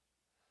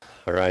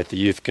All right, the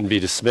youth can be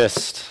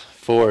dismissed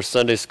for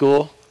Sunday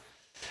school.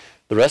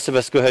 The rest of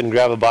us go ahead and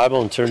grab a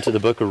Bible and turn to the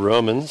book of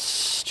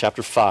Romans,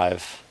 chapter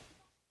 5.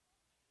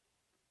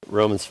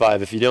 Romans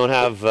 5. If you don't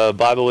have a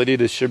Bible with you,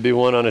 there should be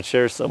one on a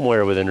chair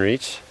somewhere within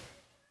reach.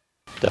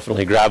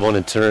 Definitely grab one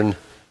and turn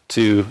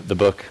to the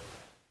book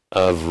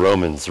of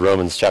Romans,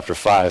 Romans chapter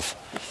 5.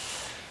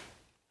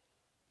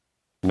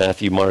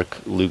 Matthew,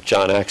 Mark, Luke,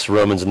 John, Acts,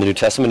 Romans in the New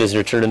Testament. As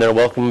you're turning there,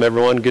 welcome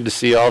everyone. Good to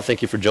see you all.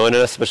 Thank you for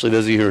joining us, especially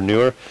those of you who are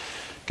newer.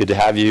 Good to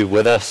have you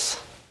with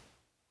us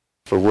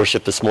for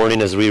worship this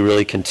morning as we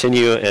really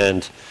continue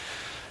and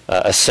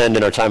ascend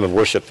in our time of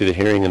worship through the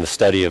hearing and the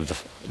study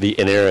of the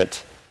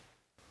inerrant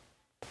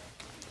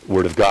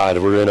Word of God.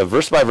 We're in a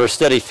verse-by-verse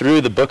study through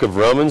the book of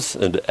Romans,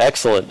 an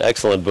excellent,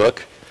 excellent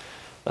book,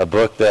 a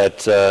book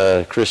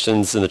that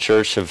Christians in the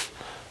church have,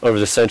 over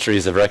the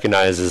centuries, have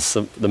recognized as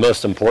the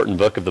most important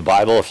book of the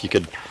Bible. If you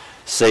could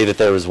say that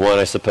there was one,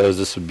 I suppose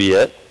this would be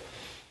it,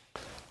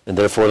 and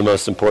therefore the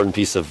most important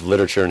piece of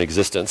literature in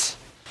existence.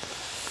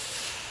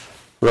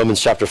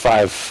 Romans chapter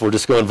 5, we're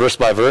just going verse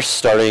by verse,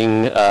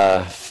 starting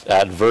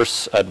at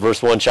verse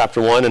 1, chapter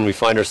 1, and we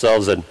find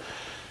ourselves in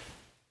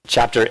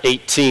chapter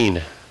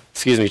 5,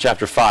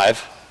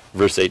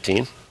 verse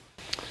 18.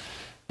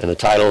 And the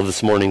title of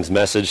this morning's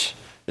message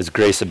is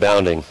Grace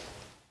Abounding.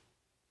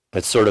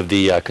 It's sort of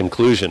the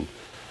conclusion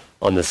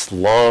on this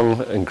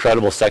long,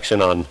 incredible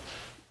section on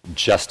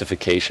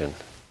justification.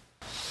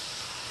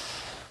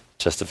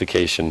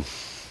 Justification.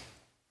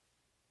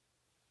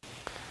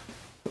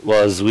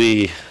 Well, as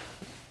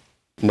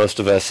most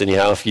of us,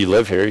 anyhow, if you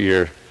live here,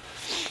 you're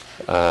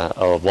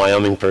a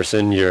Wyoming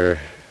person, you're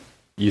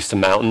used to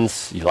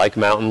mountains, you like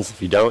mountains.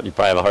 If you don't, you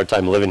probably have a hard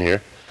time living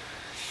here.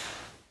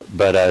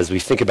 But as we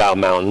think about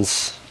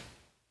mountains,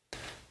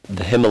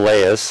 the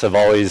Himalayas have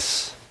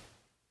always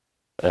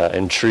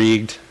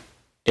intrigued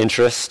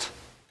interest.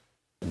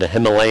 The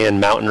Himalayan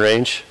mountain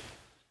range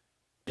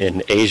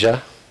in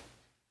Asia.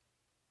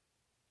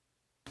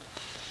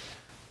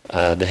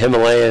 The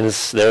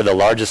Himalayas, they're the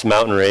largest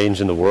mountain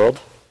range in the world.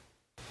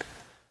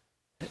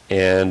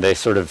 And they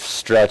sort of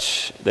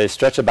stretch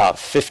about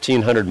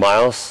 1,500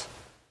 miles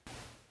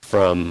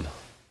from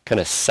kind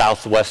of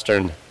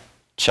southwestern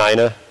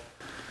China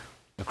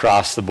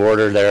across the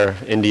border there,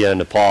 India and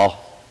Nepal.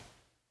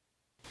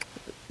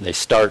 They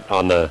start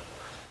on the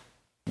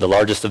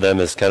largest of them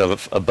is kind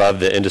of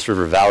above the Indus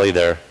River Valley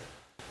there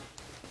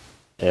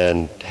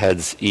and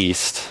heads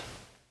east.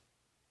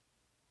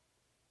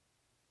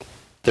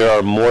 There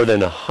are more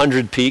than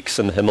 100 peaks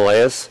in the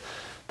Himalayas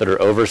that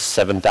are over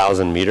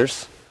 7,000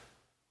 meters.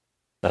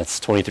 That's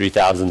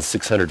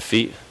 23,600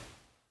 feet.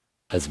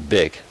 That's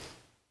big.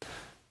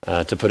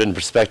 To put it in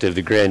perspective,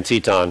 the Grand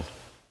Teton,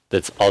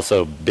 that's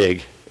also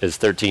big, is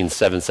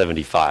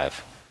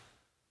 13,775.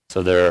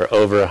 So there are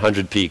over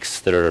 100 peaks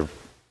that are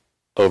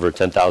over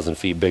 10,000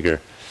 feet bigger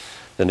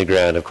than the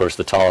Grand. Of course,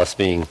 the tallest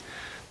being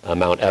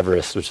Mount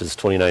Everest, which is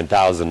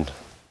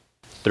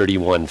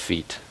 29,031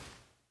 feet.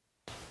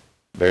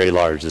 Very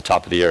large, the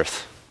top of the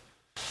earth.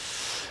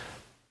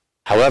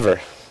 However,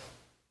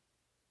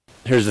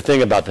 here's the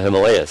thing about the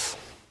Himalayas.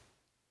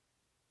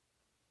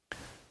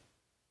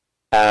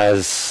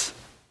 As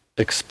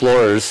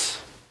explorers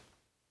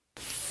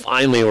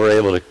finally were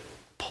able to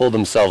pull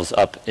themselves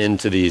up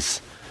into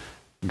these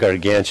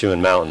gargantuan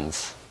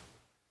mountains,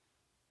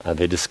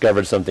 they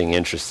discovered something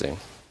interesting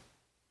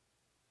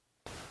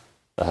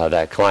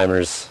that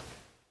climbers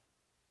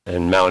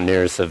and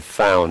mountaineers have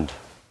found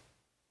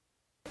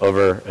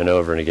over and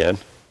over and again.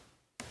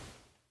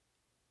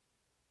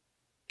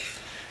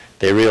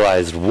 They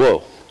realized,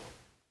 whoa,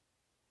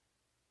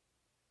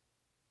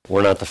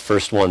 we're not the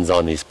first ones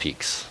on these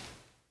peaks.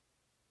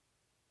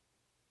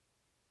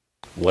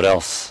 What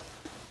else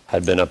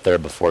had been up there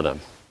before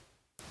them?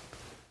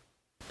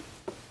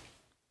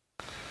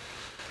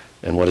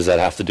 And what does that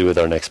have to do with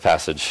our next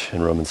passage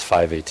in Romans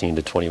 5:18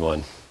 to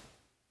 21?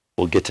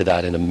 We'll get to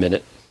that in a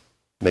minute,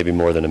 maybe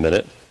more than a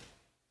minute.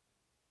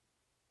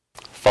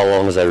 Follow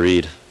along as I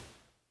read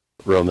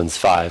Romans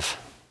 5.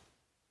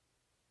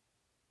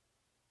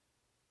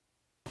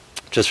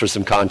 Just for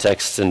some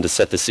context and to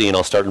set the scene,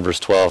 I'll start in verse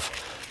 12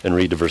 and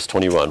read to verse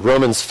 21.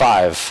 Romans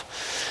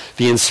 5,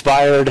 the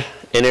inspired,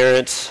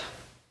 inerrant,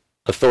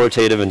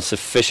 authoritative, and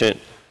sufficient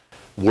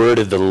word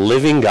of the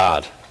living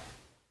God.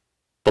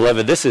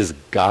 Beloved, this is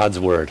God's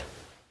word.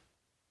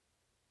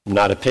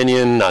 Not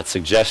opinion, not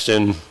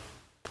suggestion,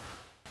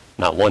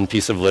 not one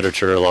piece of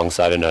literature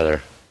alongside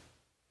another,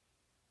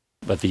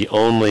 but the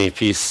only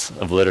piece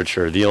of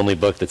literature, the only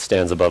book that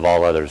stands above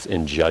all others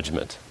in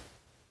judgment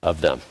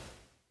of them,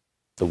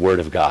 the Word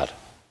of God.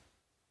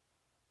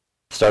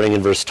 Starting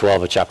in verse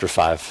 12 of chapter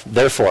 5.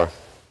 Therefore,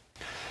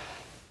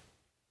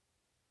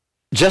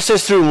 just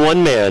as through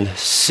one man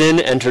sin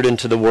entered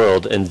into the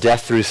world, and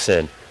death through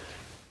sin,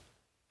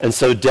 and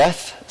so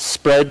death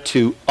spread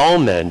to all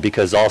men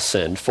because all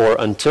sinned. For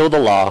until the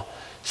law,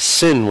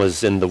 sin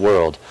was in the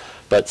world,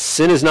 but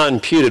sin is not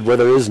imputed where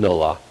there is no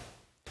law.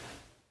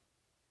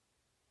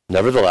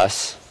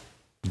 Nevertheless,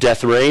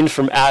 Death reigned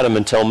from Adam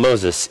until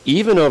Moses,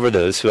 even over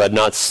those who had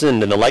not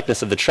sinned in the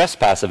likeness of the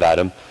trespass of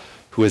Adam,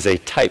 who is a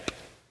type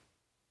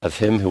of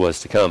him who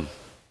was to come.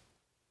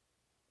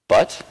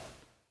 But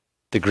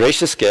the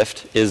gracious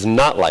gift is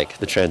not like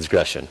the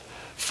transgression.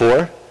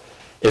 For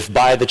if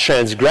by the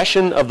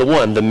transgression of the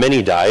one the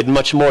many died,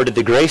 much more did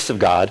the grace of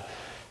God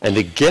and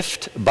the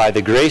gift by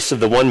the grace of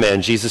the one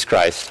man, Jesus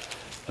Christ,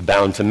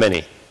 abound to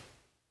many.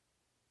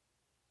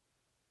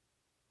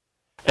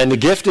 And the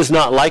gift is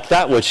not like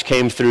that which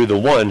came through the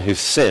one who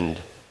sinned.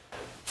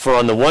 For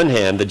on the one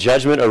hand, the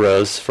judgment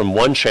arose from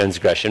one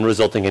transgression,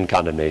 resulting in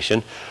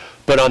condemnation.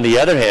 But on the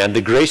other hand,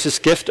 the gracious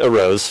gift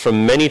arose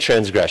from many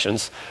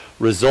transgressions,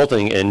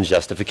 resulting in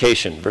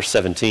justification. Verse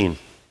 17.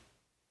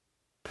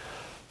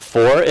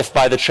 For if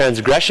by the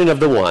transgression of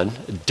the one,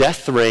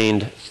 death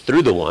reigned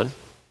through the one,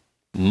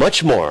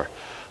 much more,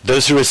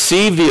 those who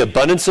receive the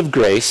abundance of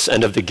grace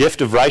and of the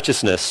gift of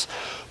righteousness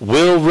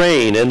will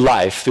reign in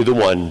life through the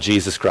one,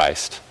 Jesus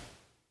Christ.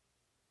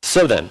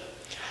 So then,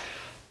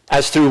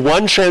 as through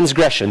one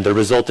transgression there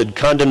resulted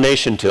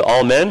condemnation to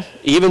all men,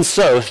 even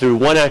so through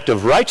one act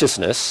of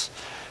righteousness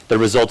there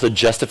resulted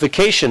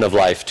justification of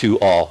life to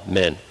all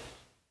men.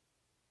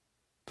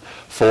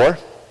 For,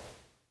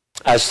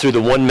 as through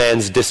the one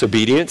man's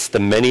disobedience the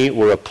many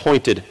were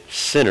appointed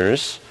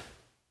sinners,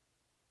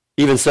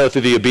 even so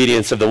through the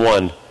obedience of the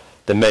one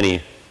the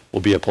many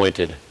will be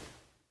appointed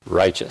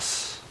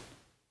righteous.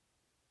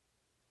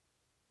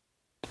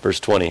 Verse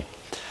 20.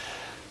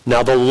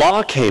 Now the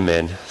law came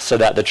in so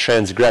that the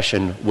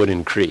transgression would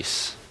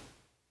increase.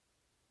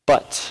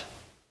 But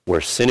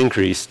where sin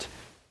increased,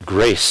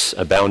 grace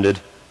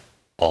abounded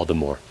all the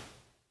more.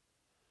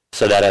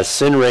 So that as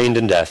sin reigned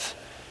in death,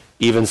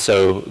 even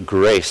so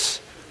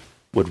grace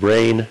would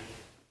reign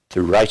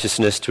through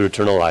righteousness to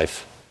eternal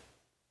life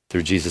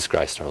through Jesus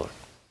Christ our Lord.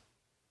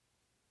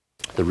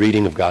 The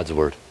reading of God's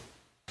word.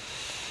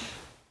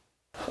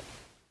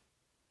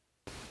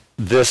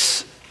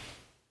 This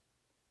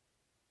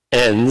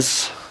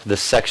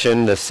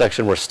section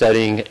we're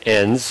studying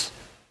ends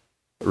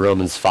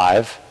Romans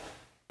 5,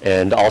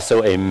 and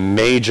also a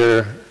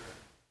major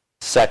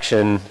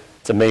section,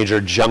 it's a major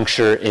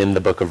juncture in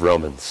the book of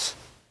Romans.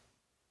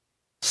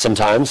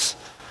 Sometimes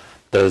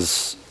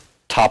those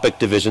topic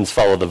divisions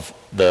follow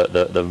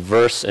the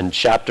verse and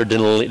chapter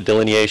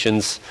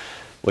delineations,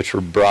 which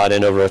were brought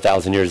in over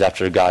 1,000 years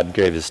after God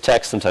gave his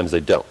text. Sometimes they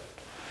don't.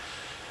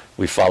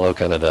 We follow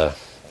kind of the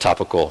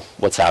topical,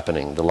 what's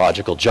happening, the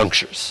logical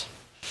junctures.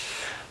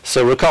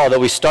 So recall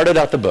that we started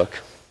out the book.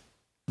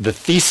 The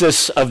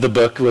thesis of the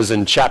book was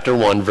in chapter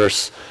 1,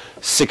 verse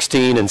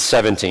 16 and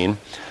 17,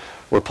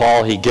 where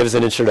Paul, he gives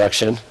an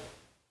introduction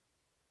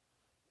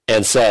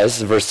and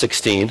says, verse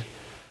 16,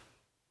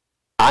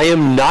 I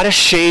am not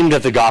ashamed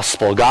of the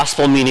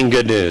gospel meaning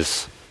good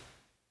news.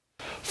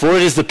 For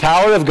it is the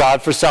power of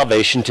God for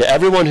salvation to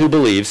everyone who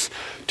believes,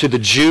 to the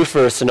Jew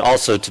first and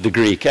also to the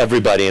Greek,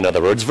 everybody in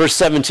other words. Verse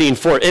 17,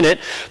 for in it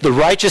the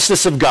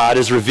righteousness of God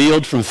is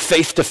revealed from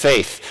faith to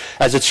faith,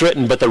 as it's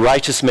written, but the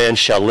righteous man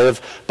shall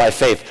live by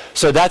faith.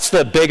 So that's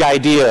the big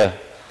idea,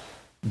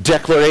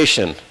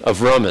 declaration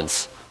of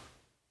Romans.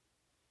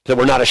 That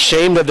we're not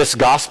ashamed of this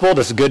gospel,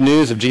 this good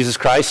news of Jesus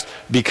Christ,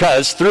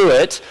 because through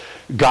it,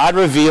 God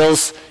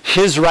reveals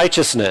his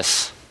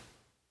righteousness.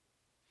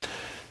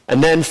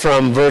 And then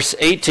from verse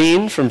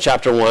 18 from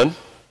chapter 1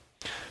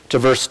 to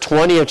verse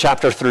 20 of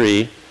chapter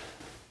 3,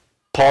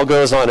 Paul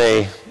goes on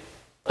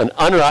an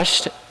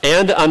unrushed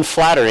and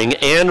unflattering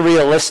and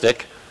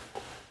realistic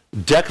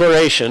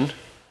declaration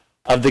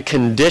of the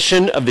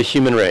condition of the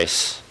human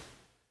race,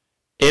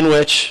 in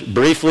which,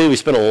 briefly, we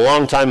spent a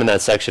long time in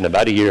that section,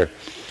 about a year,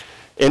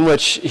 in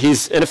which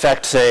he's in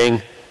effect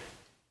saying,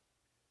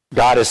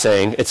 God is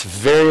saying, it's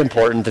very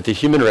important that the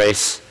human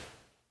race,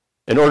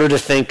 in order to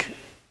think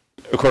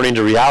according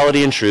to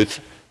reality and truth,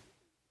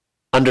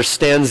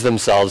 understands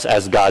themselves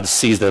as God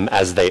sees them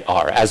as they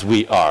are, as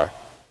we are.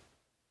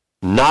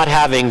 Not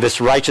having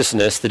this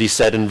righteousness that he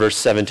said in verse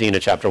 17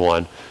 of chapter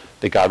 1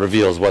 that God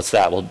reveals. What's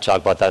that? We'll talk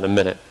about that in a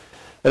minute.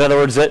 In other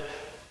words, that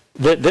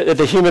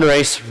the human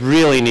race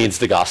really needs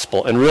the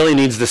gospel and really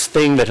needs this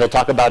thing that he'll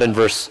talk about in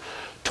verse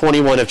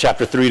 21 of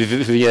chapter 3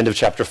 to the end of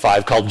chapter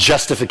 5 called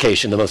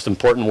justification, the most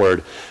important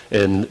word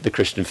in the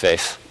Christian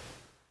faith.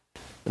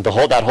 And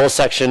that whole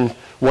section,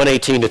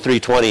 118 to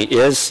 320,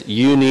 is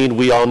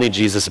we all need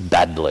Jesus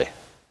badly.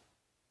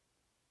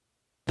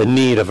 The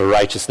need of a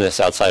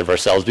righteousness outside of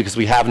ourselves, because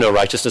we have no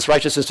righteousness.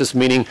 Righteousness just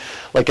meaning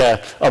like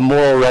a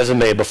moral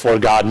resume before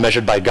God,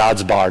 measured by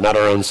God's bar, not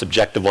our own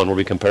subjective one where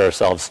we compare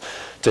ourselves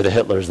to the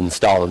Hitlers and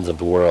Stalins of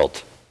the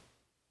world.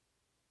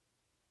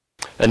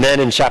 And then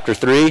in chapter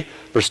 3,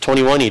 verse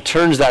 21, he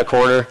turns that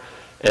corner,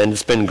 and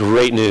it's been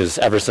great news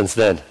ever since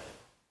then.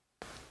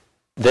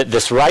 That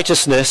this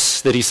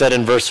righteousness that he said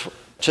in verse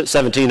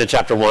 17 of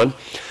chapter 1,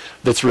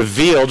 that's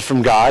revealed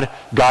from God,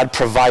 God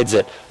provides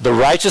it. The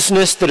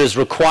righteousness that is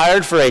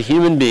required for a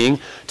human being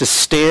to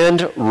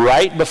stand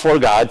right before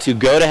God, to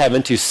go to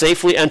heaven, to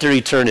safely enter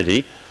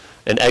eternity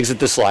and exit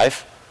this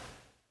life,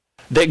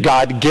 that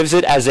God gives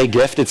it as a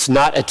gift. It's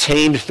not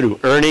attained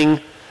through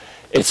earning.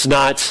 It's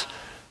not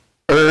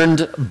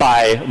earned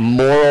by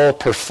moral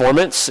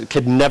performance. It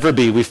could never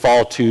be. We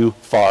fall too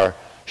far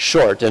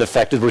short. In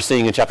effect, as we're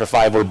seeing in chapter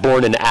 5, we're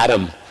born in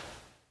Adam.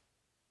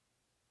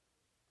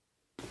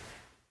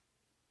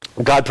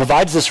 God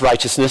provides this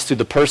righteousness through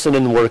the person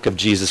and work of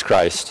Jesus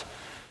Christ.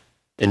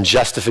 In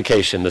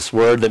justification, this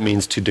word that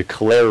means to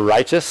declare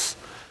righteous,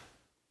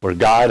 where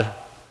God,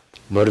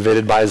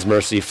 motivated by his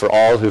mercy for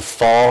all who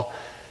fall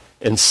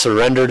in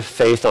surrendered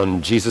faith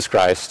on Jesus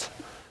Christ,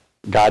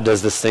 God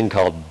does this thing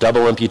called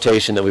double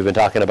imputation that we've been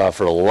talking about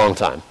for a long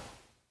time.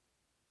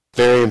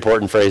 Very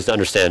important phrase to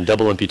understand.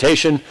 Double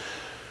imputation,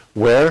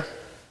 where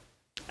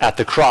at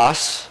the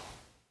cross,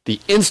 the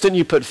instant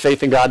you put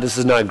faith in God, this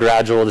is not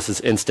gradual, this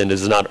is instant,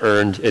 this is not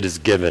earned, it is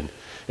given.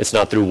 It's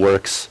not through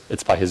works,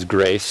 it's by his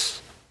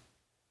grace.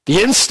 The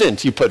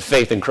instant you put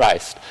faith in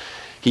Christ,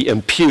 he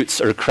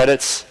imputes or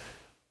credits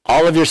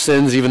all of your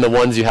sins, even the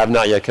ones you have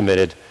not yet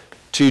committed,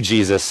 to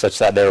Jesus, such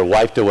that they're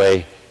wiped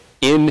away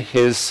in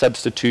his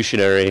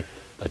substitutionary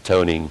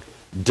atoning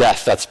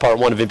death. That's part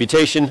one of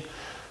imputation.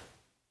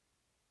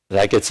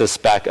 That gets us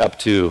back up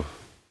to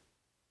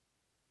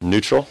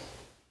neutral.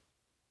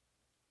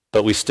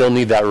 But we still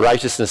need that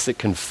righteousness that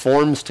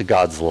conforms to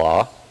God's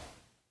law,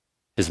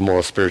 his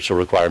moral spiritual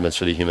requirements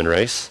for the human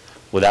race,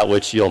 without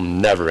which you'll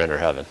never enter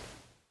heaven.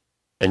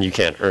 And you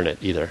can't earn it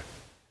either.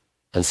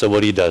 And so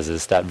what he does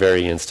is that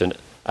very instant,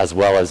 as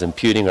well as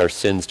imputing our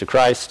sins to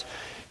Christ,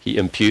 he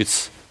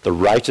imputes the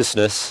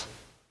righteousness,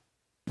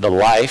 the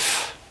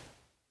life,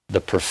 the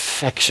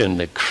perfection,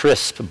 the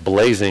crisp,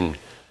 blazing,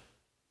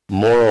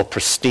 moral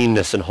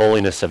pristineness and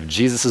holiness of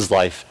Jesus'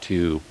 life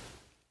to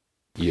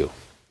you,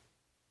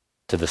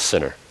 to the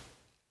sinner.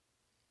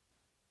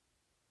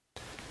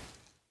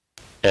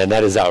 And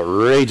that is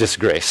outrageous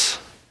grace.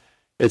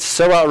 It's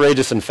so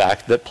outrageous, in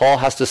fact, that Paul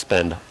has to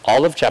spend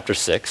all of chapter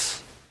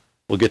 6,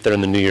 we'll get there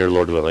in the new year,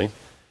 Lord willing,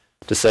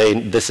 to say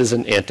this is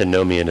an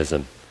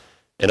antinomianism.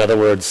 In other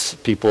words,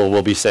 people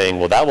will be saying,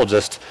 well, that will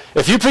just,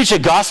 if you preach a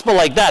gospel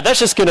like that, that's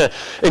just going to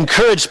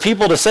encourage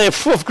people to say,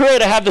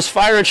 great, I have this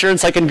fire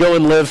insurance, I can go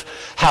and live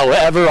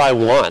however I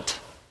want.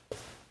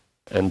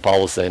 And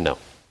Paul will say no.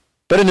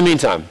 But in the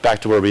meantime, back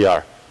to where we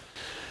are.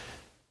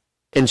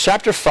 In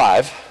chapter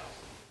 5,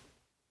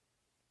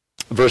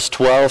 verse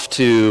 12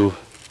 to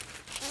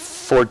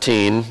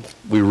 14,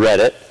 we read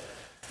it.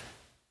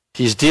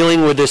 He's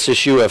dealing with this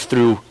issue of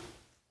through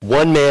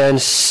one man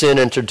sin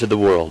entered into the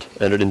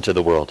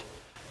world.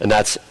 And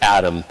that's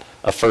Adam,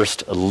 a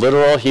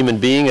literal human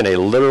being in a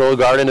literal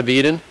Garden of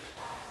Eden,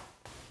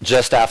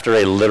 just after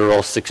a literal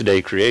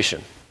 6-day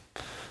creation.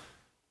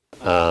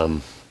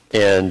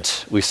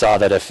 And we saw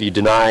that if you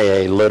deny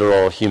a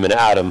literal human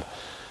Adam,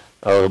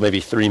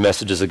 maybe 3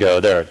 messages ago,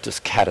 there are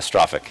just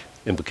catastrophic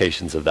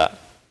implications of that.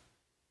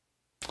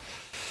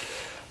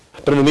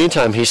 But in the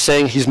meantime,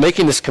 he's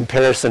making this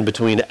comparison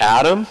between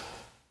Adam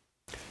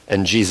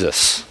and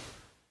Jesus.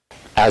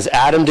 As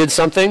Adam did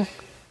something,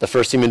 the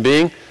first human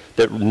being,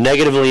 that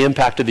negatively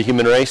impacted the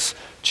human race,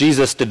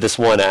 Jesus did this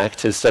one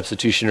act, his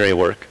substitutionary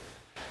work,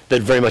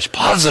 that very much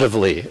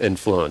positively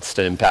influenced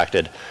and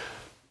impacted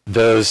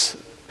those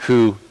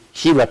who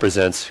he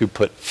represents, who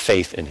put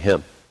faith in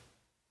him.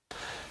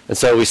 And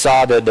so we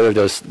saw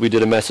that we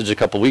did a message a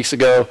couple weeks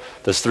ago,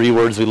 those 3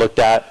 words we looked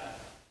at,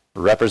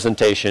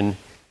 representation,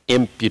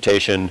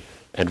 imputation,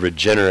 and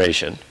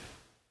regeneration.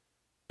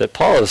 That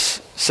Paul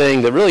is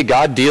saying that really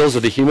God deals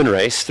with the human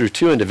race through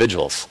 2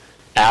 individuals,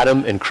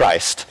 Adam and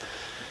Christ.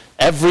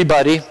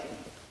 Everybody,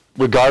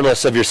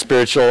 regardless of your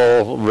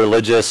spiritual,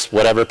 religious,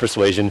 whatever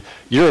persuasion,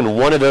 you're in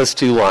one of those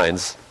 2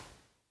 lines.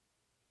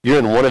 You're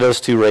in one of those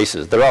 2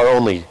 races.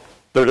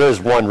 There's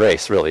one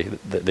race, really,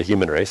 the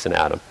human race in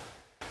Adam.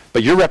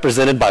 But you're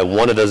represented by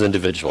one of those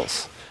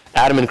individuals.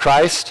 Adam and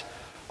Christ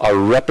are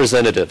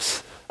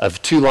representatives of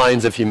 2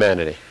 lines of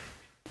humanity.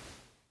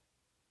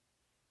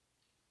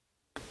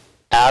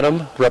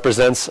 Adam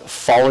represents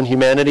fallen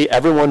humanity.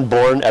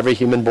 Every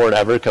human born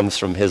ever comes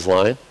from his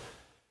line.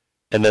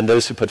 And then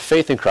those who put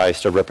faith in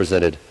Christ are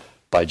represented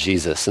by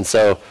Jesus. And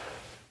so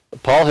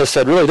Paul has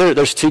said, really,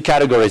 there's 2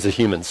 categories of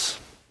humans.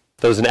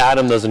 Those in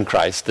Adam, those in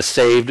Christ. The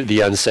saved,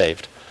 the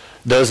unsaved.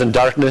 Those in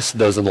darkness,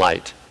 those in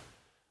light.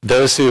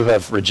 Those who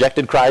have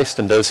rejected Christ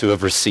and those who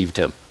have received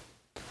him.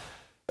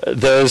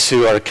 Those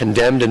who are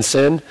condemned in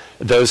sin,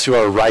 those who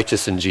are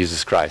righteous in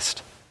Jesus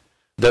Christ.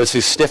 Those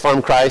who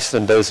stiff-arm Christ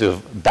and those who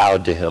have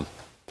bowed to him.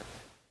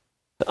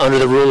 Under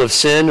the rule of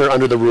sin or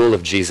under the rule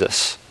of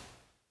Jesus.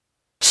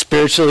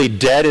 Spiritually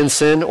dead in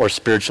sin or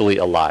spiritually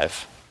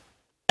alive.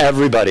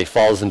 Everybody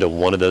falls into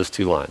one of those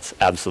 2 lines.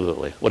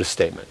 Absolutely. What a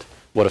statement.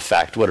 What a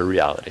fact. What a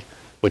reality.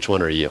 Which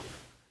one are you?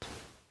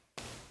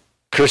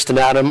 Cursed in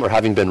Adam or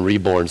having been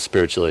reborn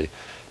spiritually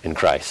in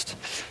Christ.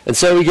 And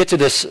so we get to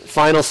this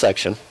final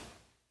section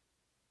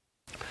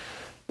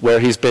where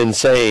he's been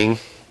saying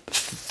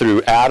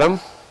through Adam,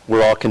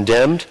 we're all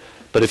condemned,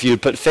 but if you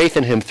put faith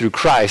in him through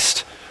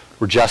Christ,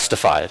 we're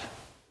justified.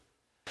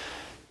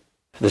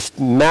 This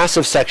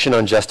massive section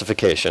on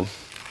justification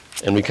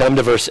And we come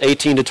to verse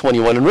 18 to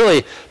 21. And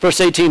really, verse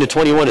 18 to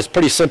 21 is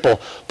pretty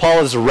simple. Paul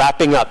is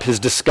wrapping up his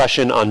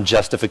discussion on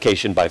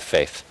justification by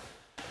faith.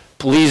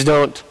 Please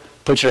don't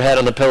put your head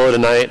on the pillow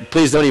tonight.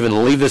 Please don't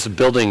even leave this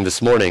building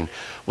this morning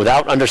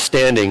without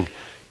understanding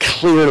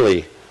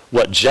clearly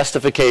what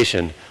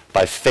justification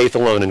by faith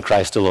alone in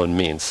Christ alone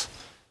means.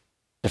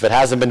 If it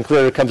hasn't been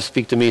clear, come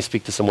speak to me,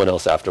 speak to someone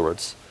else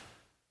afterwards.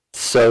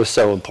 So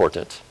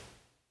important.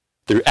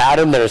 Through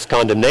Adam, there is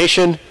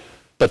condemnation,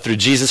 but through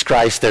Jesus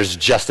Christ, there's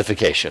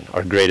justification,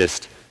 our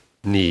greatest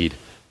need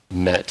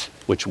met,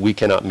 which we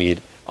cannot meet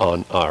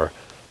on our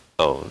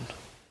own.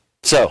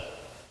 So,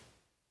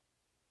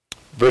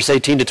 verse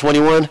 18 to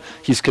 21,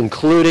 he's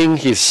concluding,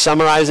 he's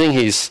summarizing,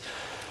 he's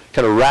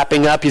kind of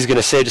wrapping up. He's going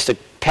to say, just to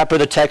pepper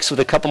the text with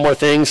a couple more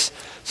things,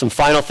 some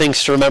final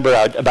things to remember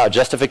about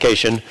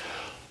justification.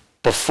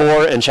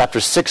 Before, in chapter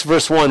 6,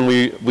 verse 1,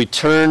 we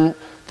turn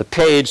the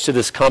page to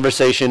this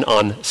conversation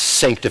on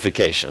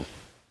sanctification.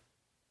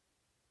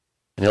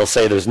 And he'll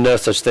say there's no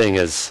such thing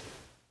as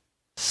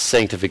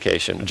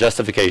sanctification,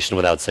 justification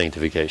without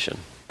sanctification.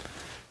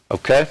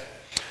 Okay?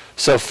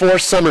 So 4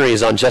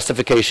 summaries on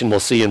justification we'll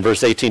see in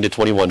verse 18 to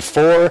 21.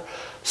 4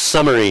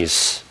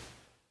 summaries.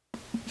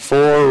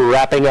 4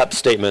 wrapping up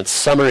statements,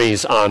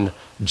 summaries on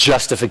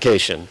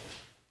justification.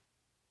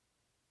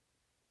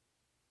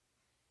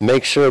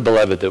 Make sure,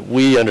 beloved, that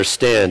we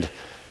understand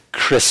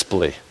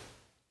crisply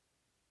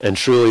and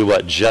truly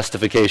what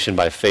justification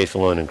by faith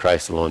alone in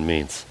Christ alone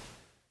means.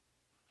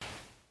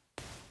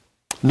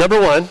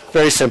 Number 1,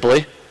 very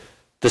simply,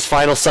 this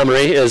final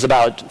summary is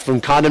about from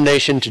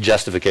condemnation to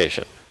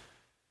justification.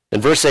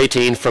 In verse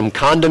 18, from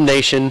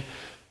condemnation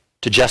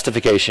to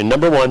justification.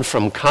 Number 1,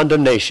 from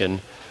condemnation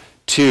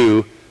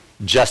to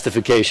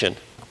justification.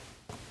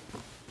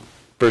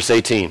 Verse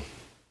 18.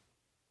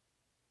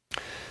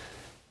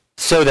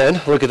 So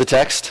then, look at the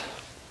text.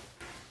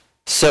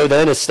 So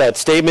then, it's that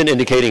statement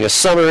indicating a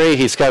summary.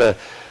 He's kind of,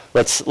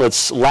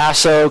 let's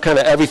lasso kind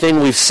of everything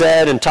we've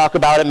said and talk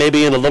about it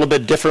maybe in a little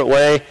bit different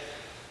way.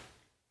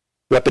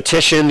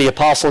 Repetition, the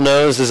apostle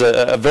knows, is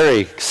a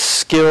very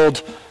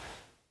skilled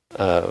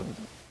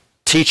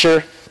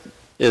teacher,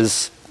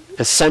 is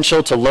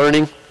essential to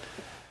learning.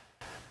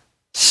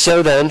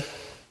 So then,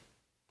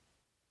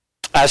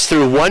 as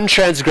through one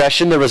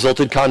transgression there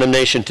resulted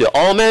condemnation to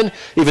all men,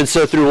 even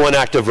so through one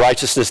act of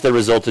righteousness there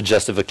resulted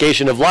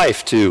justification of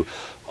life to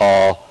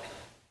all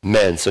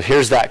men. So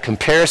here's that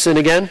comparison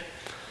again.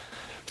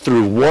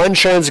 Through one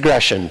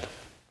transgression.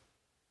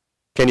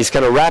 Again, he's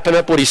kind of wrapping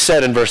up what he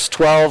said in verse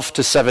 12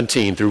 to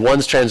 17. Through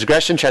one's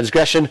transgression.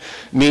 Transgression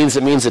means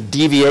a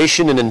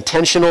deviation, an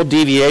intentional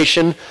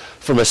deviation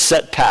from a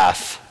set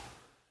path.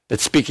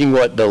 It's speaking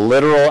what the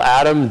literal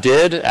Adam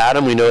did.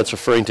 Adam, we know it's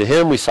referring to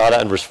him. We saw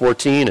that in verse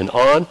 14 and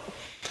on.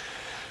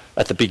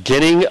 At the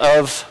beginning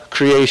of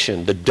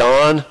creation, the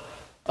dawn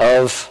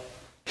of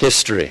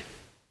history.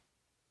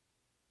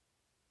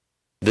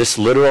 This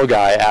literal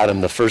guy,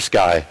 Adam, the first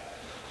guy,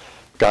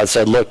 God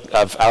said, look,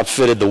 I've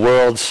outfitted the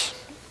world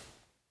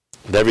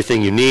with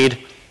everything you need.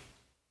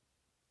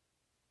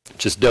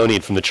 Just don't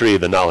eat from the tree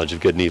of the knowledge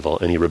of good and evil.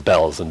 And he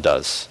rebels and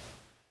does.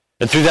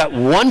 And through that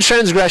one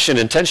transgression,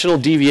 intentional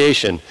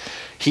deviation,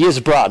 he has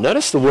brought,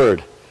 notice the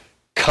word,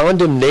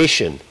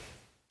 condemnation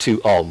to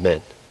all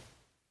men.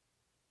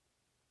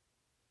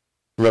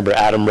 Remember,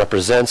 Adam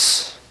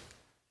represents,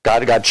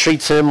 God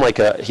treats him like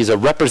he's a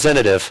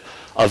representative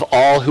of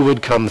all who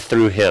would come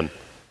through him.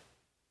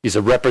 He's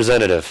a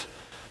representative.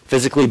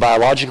 Physically,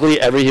 biologically,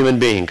 every human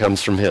being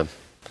comes from him.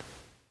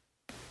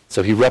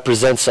 So he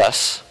represents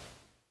us.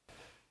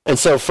 And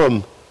so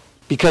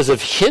because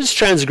of his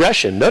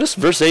transgression, notice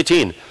verse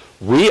 18,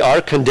 we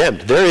are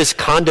condemned. There is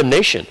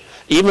condemnation,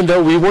 even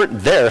though we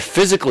weren't there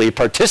physically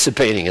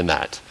participating in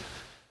that.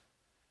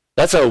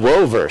 That's a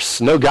woe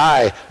verse. No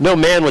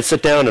man would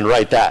sit down and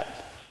write that.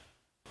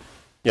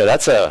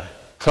 That's And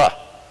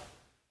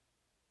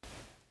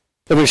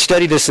we've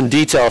studied this in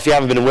detail. If you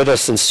haven't been with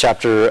us since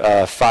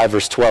chapter 5,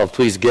 verse 12,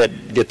 please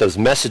get those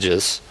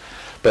messages.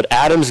 But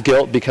Adam's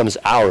guilt becomes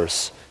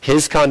ours.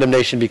 His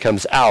condemnation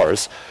becomes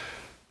ours.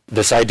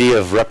 This idea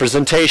of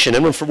representation,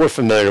 and we're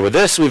familiar with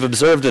this. We've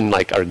observed in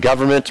our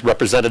government,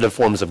 representative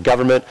forms of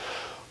government,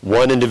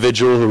 one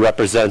individual who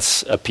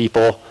represents a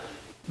people.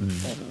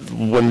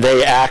 When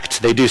they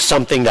act, they do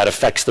something that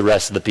affects the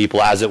rest of the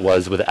people, as it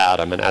was with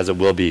Adam and as it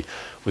will be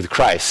with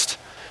Christ.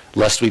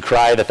 Lest we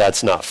cry that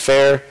that's not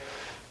fair,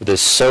 with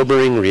this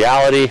sobering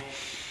reality,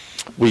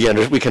 we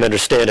can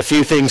understand a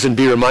few things and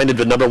be reminded,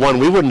 but number 1,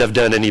 we wouldn't have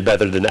done any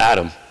better than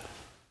Adam.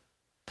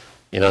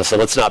 So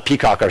let's not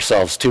peacock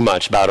ourselves too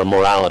much about our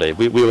morality.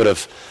 We would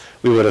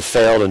have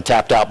failed and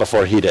tapped out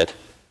before he did.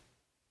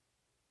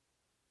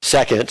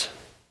 Second,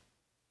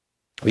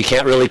 we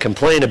can't really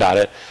complain about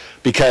it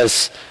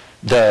because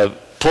the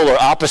polar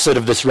opposite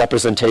of this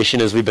representation,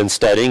 as we've been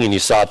studying, and you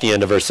saw at the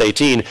end of verse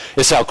 18,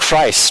 is how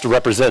Christ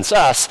represents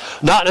us,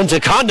 not into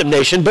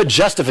condemnation, but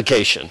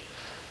justification.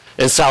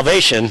 And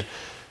salvation,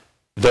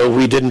 though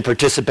we didn't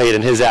participate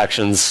in his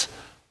actions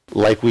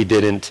like we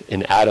didn't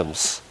in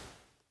Adam's.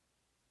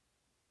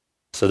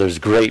 So there's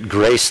great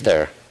grace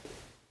there.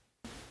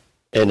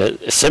 And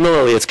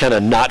similarly, it's kind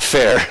of not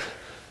fair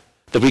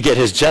that we get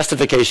his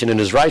justification and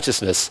his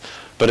righteousness,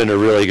 but in a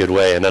really good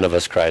way, and none of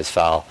us cries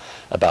foul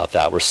about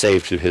that. We're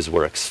saved through his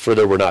works.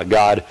 Further, we're not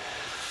God.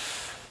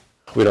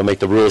 We don't make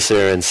the rules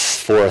here. And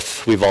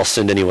fourth, we've all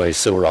sinned anyway,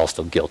 so we're all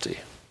still guilty.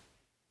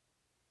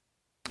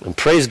 And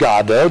praise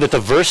God, though, that the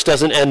verse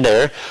doesn't end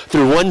there.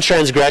 Through one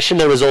transgression,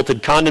 there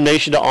resulted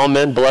condemnation to all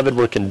men. Beloved,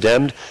 were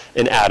condemned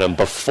in Adam.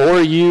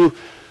 Before you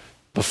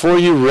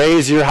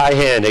raise your high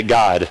hand at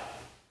God,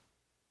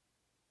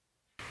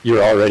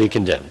 you're already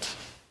condemned.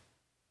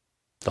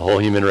 The whole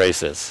human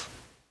race is.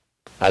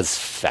 That's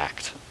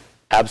fact.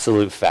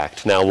 Absolute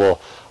fact. Now,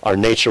 our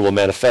nature will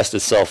manifest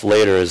itself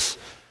later as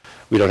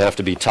we don't have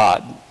to be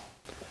taught.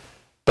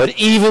 But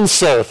even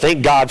so,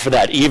 thank God for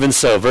that, even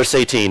so, verse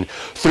 18,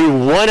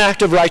 through one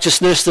act of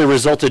righteousness there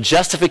resulted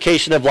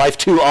justification of life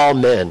to all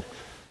men.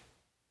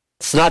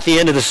 It's not the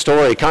end of the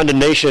story.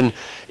 Condemnation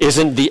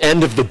isn't the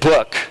end of the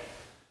book.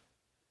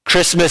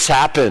 Christmas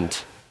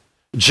happened.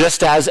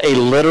 Just as a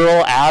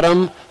literal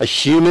Adam, a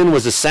human,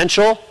 was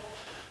essential,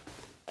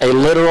 a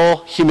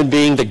literal human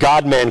being, the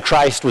God-man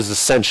Christ, was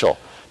essential.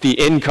 The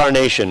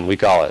incarnation, we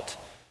call it.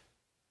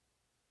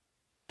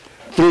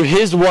 Through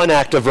his one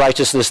act of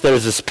righteousness,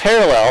 there's this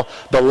parallel,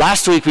 but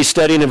last week we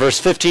studied in verse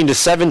 15 to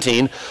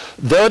 17,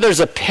 though there's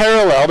a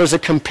parallel, there's a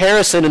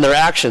comparison in their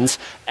actions,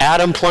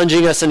 Adam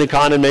plunging us into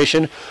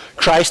condemnation,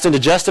 Christ into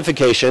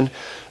justification,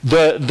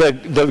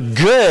 the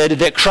good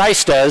that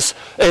Christ does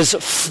is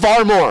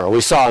far more, we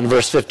saw in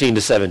verse 15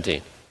 to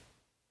 17.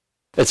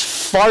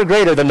 It's far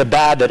greater than the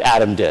bad that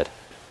Adam did.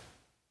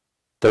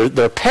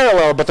 They're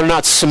parallel, but they're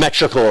not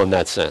symmetrical in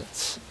that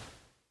sense.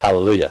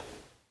 Hallelujah.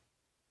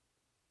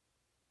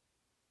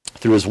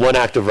 Through his one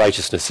act of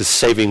righteousness, his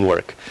saving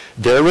work,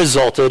 the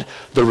result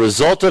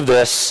of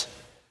this,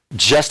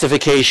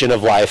 justification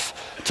of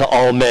life to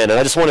all men. And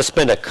I just want to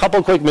spend a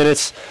couple quick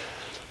minutes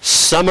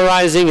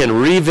summarizing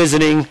and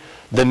revisiting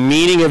the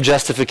meaning of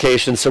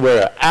justification so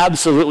we're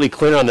absolutely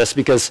clear on this,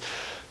 because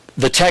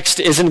the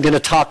text isn't going to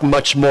talk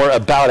much more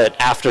about it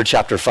after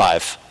chapter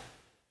 5.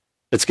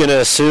 It's going to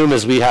assume,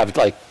 as we have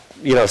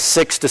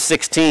 6 to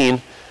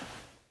 16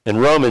 in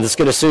Romans, it's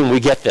going to assume we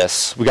get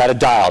this. We got it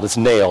dialed. It's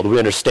nailed. We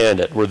understand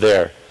it. We're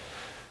there.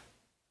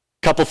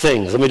 Couple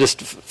things.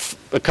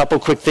 A couple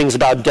quick things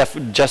about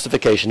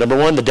justification. Number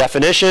one, the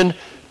definition: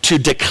 to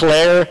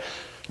declare,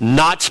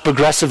 not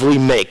progressively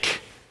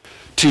make.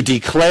 To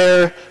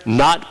declare,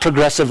 not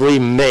progressively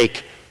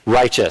make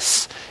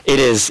righteous. It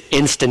is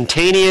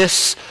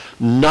instantaneous,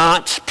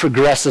 not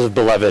progressive,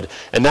 beloved.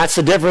 And that's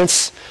the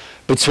difference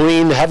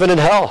between heaven and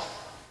hell.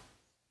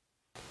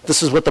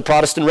 This is what the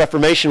Protestant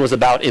Reformation was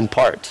about in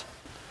part.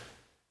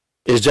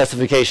 Is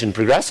justification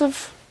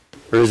progressive,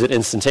 or is it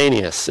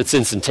instantaneous? It's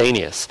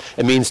instantaneous.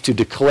 It means to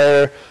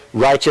declare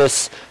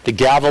righteous, the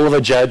gavel of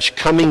a judge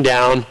coming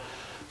down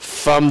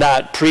from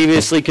that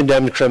previously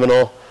condemned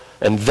criminal,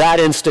 and that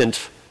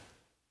instant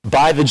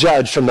by the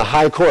judge from the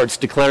high courts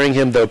declaring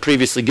him, though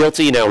previously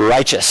guilty, now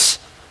righteous.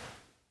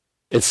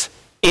 It's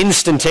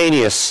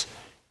instantaneous,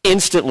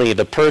 instantly,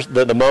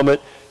 the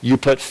moment you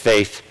put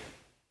faith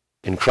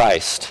in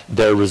Christ.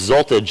 There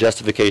resulted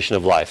justification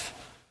of life.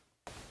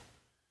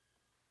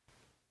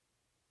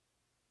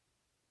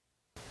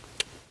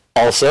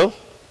 Also,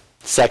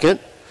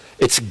 second,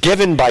 it's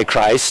given by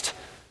Christ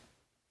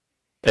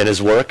and his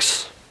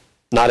works,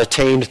 not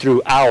attained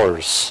through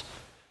ours.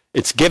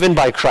 It's given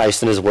by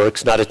Christ and his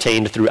works, not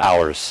attained through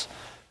ours.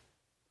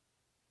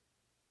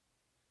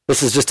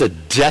 This is just a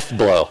death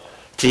blow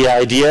to the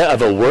idea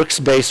of a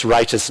works-based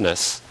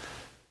righteousness.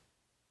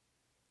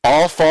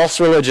 All false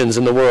religions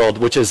in the world,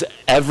 which is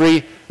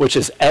every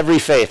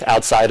faith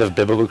outside of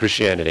biblical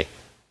Christianity,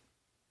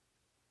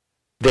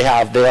 they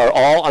are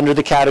all under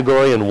the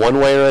category in one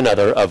way or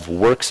another of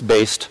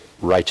works-based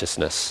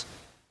righteousness.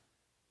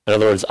 In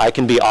other words, I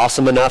can be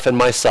awesome enough in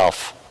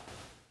myself.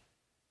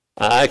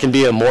 I can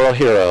be a moral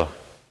hero.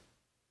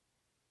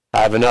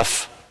 I have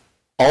enough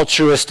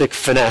altruistic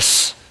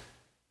finesse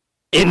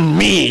in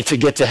me to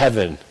get to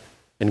heaven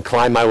and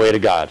climb my way to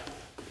God.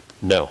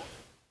 No,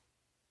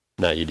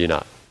 you do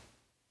not.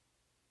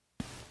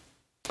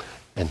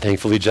 And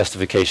thankfully,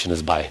 justification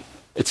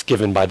it's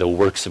given by the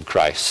works of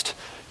Christ.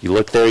 You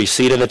look there, you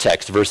see it in the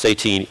text, verse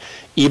 18.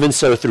 Even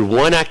so, through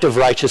one act of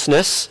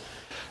righteousness,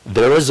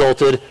 there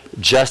resulted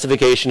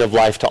justification of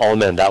life to all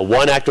men. That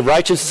one act of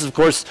righteousness, of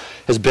course,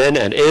 has been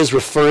and is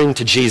referring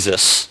to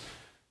Jesus.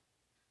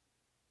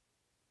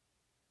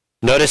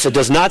 Notice it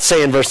does not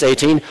say in verse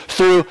 18,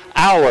 through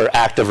our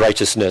act of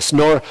righteousness,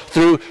 nor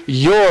through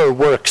your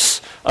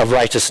works of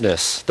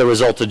righteousness, the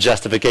result of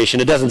justification.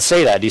 It doesn't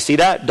say that. Do you see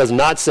that? It does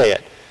not say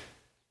it.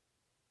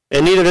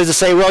 And neither does it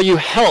say, well, you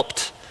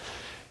helped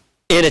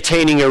in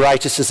attaining your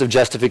righteousness of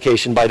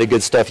justification by the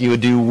good stuff you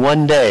would do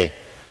one day.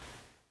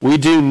 We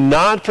do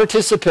not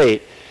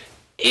participate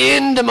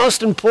in the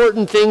most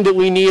important thing that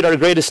we need, our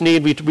greatest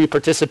need. We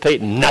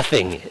participate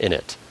nothing in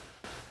it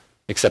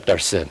except our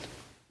sin.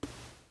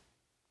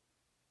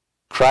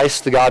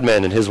 Christ, the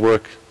God-man, and his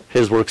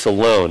works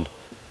alone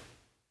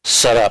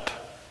set up,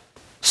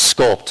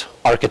 sculpt,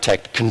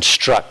 architect,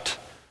 construct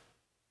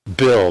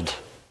build,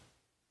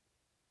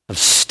 of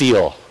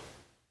steel,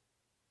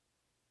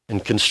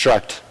 and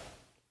construct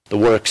the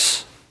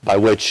works by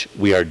which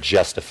we are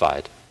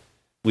justified.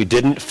 We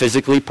didn't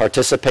physically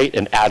participate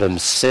in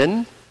Adam's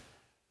sin,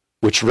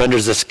 which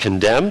renders us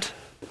condemned,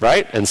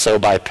 right? And so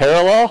by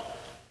parallel,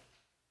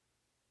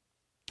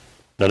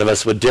 none of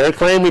us would dare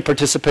claim we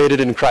participated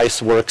in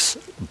Christ's works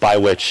by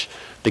which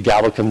the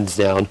gavel comes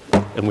down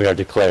and we are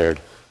declared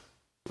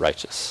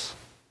righteous.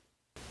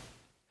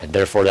 And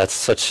therefore that's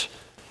such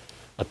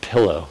a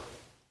pillow,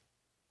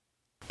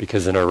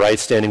 because in our right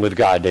standing with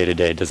God day to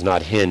day does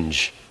not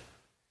hinge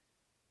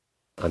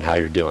on how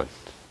you're doing.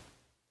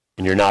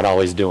 And you're not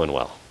always doing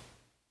well,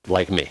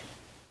 like me.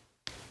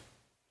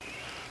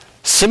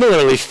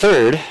 Similarly,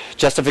 third,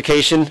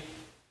 justification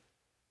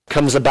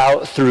comes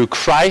about through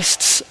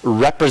Christ's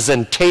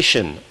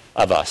representation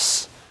of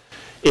us.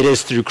 It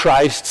is through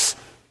Christ's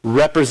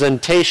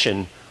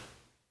representation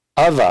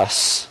of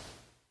us,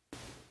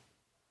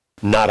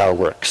 not our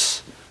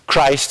works.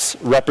 Christ's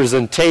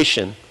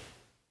representation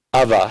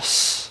of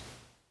us.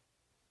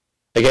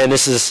 Again,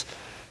 this is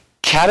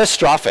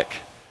catastrophic.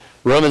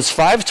 Romans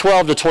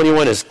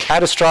 5:12-21 is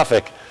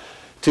catastrophic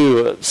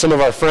to some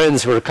of our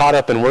friends who are caught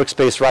up in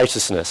works-based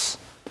righteousness,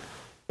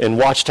 in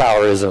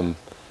watchtowerism,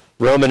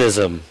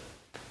 Romanism,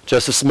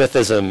 Joseph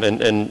Smithism,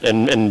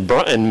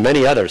 and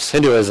many others,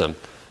 Hinduism,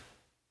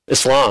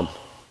 Islam,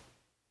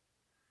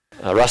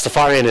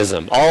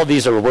 Rastafarianism. All of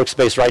these are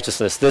works-based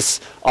righteousness.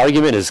 This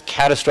argument is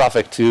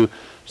catastrophic to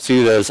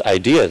those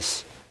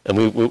ideas,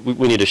 and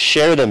we need to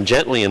share them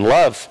gently in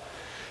love,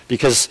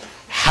 because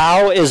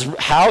how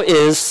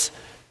is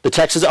the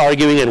text is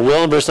arguing and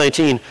will in verse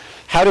 19,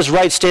 how does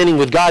right standing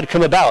with God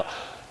come about?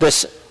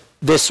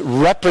 This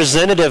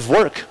representative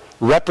work,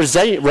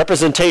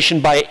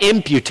 representation by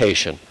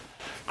imputation.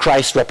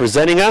 Christ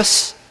representing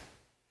us,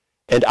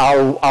 and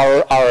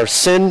our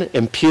sin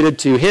imputed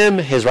to him,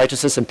 his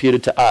righteousness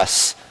imputed to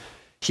us.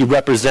 He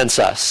represents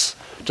us,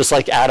 just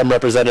like Adam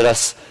represented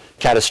us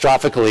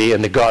catastrophically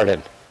in the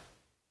garden.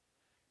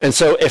 And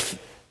so if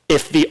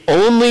the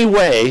only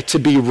way to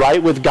be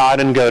right with God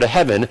and go to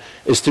heaven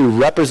is through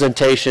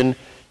representation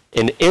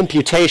and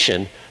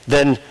imputation,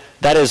 then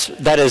that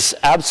is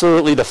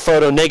absolutely the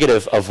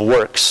photonegative of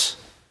works.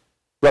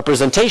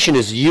 Representation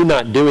is you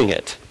not doing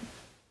it,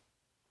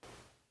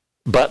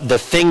 but the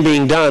thing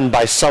being done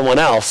by someone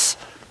else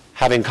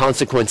having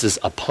consequences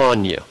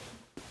upon you.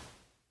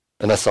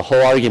 And that's the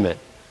whole argument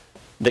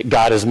that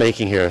God is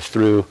making here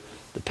through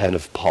the pen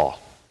of Paul.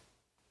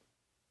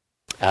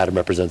 Adam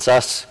represents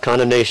us,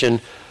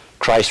 condemnation.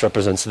 Christ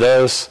represents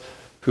those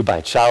who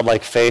by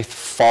childlike faith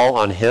fall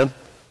on him,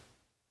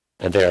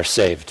 and they are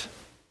saved.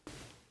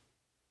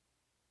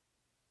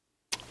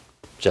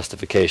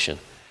 Justification.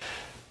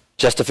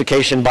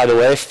 Justification, by the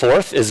way,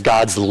 fourth, is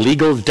God's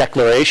legal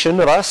declaration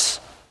of us.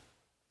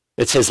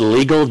 It's his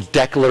legal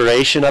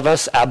declaration of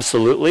us,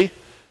 absolutely.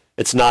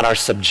 It's not our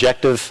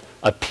subjective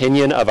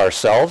opinion of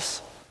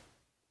ourselves,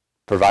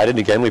 provided,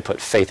 again, we put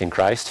faith in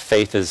Christ.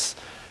 Faith is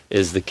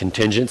the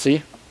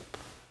contingency.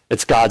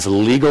 It's God's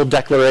legal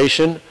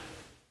declaration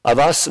of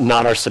us,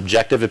 not our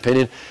subjective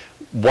opinion.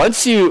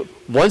 Once you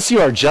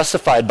are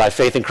justified by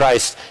faith in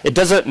Christ, it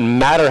doesn't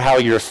matter how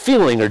you're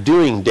feeling or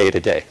doing day to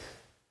day,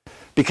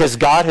 because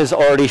God has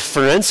already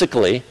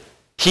forensically,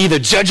 he, the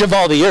judge of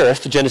all the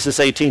earth, Genesis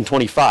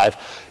 18:25,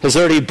 has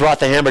already brought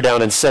the hammer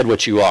down and said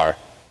what you are.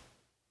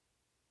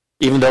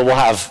 Even though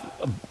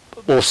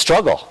we'll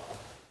struggle.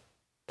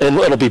 And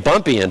it'll be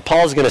bumpy, and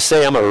Paul's going to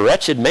say, I'm a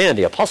wretched man.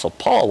 The Apostle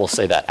Paul will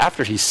say that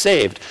after he's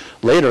saved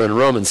later in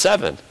Romans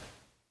 7.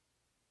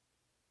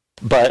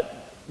 But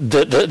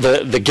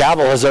the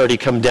gavel has already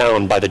come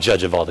down by the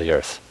judge of all the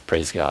earth.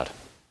 Praise God.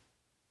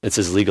 It's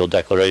his legal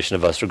declaration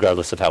of us,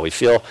 regardless of how we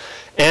feel.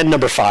 And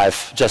number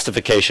 5,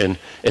 justification,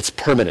 it's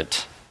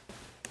permanent.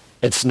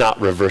 It's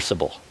not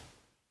reversible.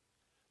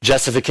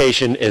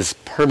 Justification is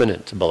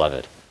permanent,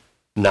 beloved,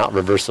 not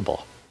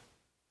reversible.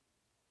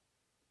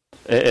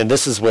 And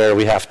this is where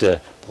we have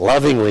to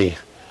lovingly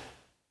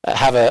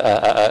have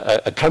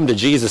a come to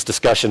Jesus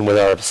discussion with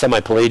our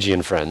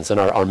semi-Pelagian friends and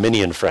our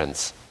Arminian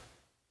friends,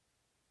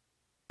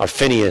 our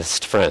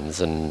Phineist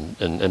friends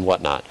and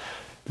whatnot.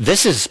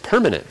 This is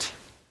permanent.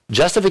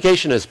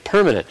 Justification is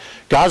permanent.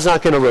 God's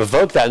not going to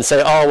revoke that and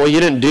say, oh, well, you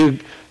didn't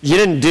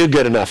do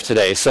good enough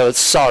today, so it's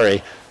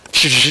sorry.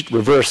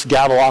 Reverse,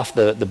 gavel off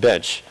the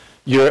bench.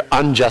 You're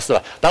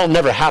unjustified. That'll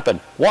never happen.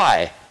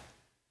 Why?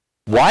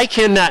 Why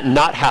can that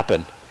not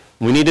happen?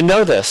 We need to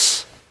know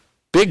this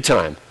big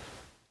time.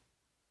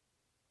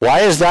 Why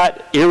is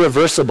that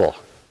irreversible?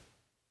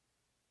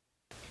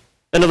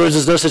 In other words,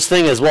 there's no such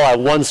thing as, well, I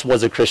once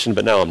was a Christian,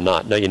 but now I'm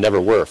not. No, you never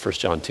were, 1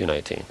 John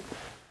 2:19.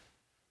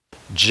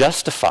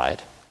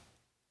 Justified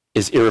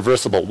is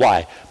irreversible.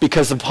 Why?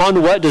 Because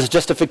upon what does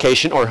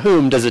justification or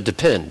whom does it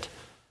depend?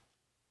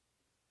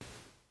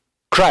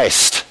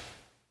 Christ,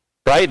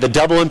 right? The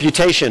double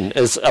imputation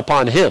is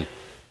upon him.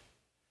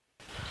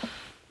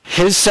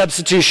 His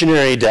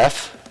substitutionary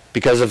death,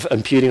 because of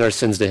imputing our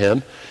sins to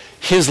him,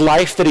 his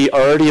life that he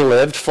already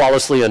lived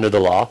flawlessly under the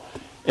law,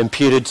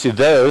 imputed to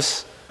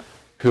those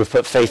who have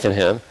put faith in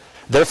him.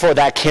 Therefore,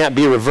 that can't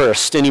be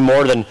reversed any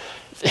more than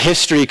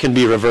history can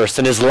be reversed,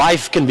 and his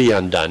life can be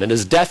undone, and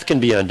his death can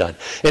be undone,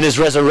 and his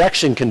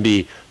resurrection can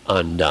be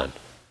undone.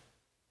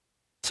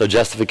 So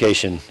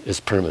justification is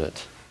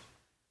permanent,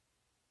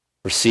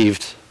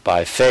 received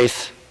by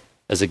faith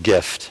as a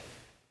gift,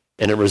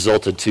 and it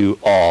resulted to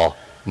all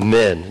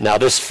men. Now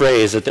this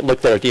phrase,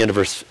 look there at the end of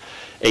verse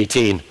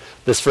 18,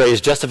 this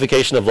phrase,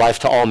 justification of life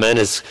to all men,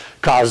 has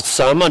caused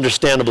some,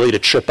 understandably, to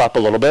trip up a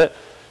little bit.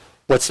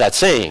 What's that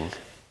saying?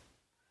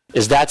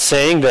 Is that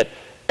saying that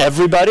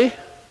everybody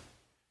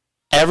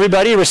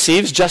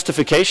receives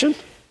justification? Is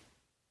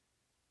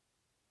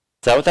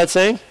that what that's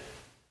saying?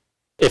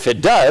 If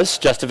it does,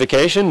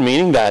 justification,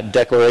 meaning that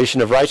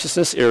declaration of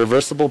righteousness,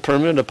 irreversible,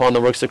 permanent upon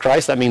the works of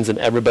Christ, that means that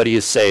everybody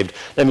is saved.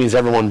 That means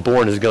everyone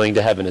born is going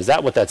to heaven. Is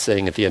that what that's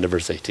saying at the end of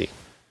verse 18?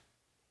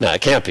 No, it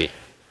can't be.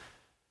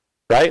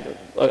 Right?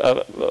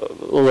 A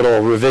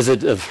little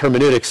revisit of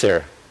hermeneutics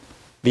here.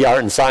 The art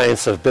and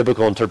science of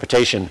biblical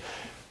interpretation.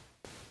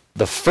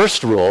 The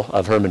first rule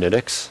of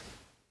hermeneutics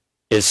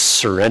is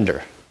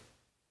surrender,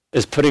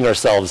 is putting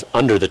ourselves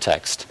under the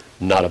text,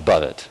 not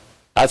above it.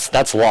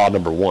 That's law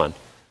number one.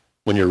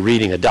 When you're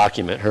reading a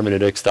document,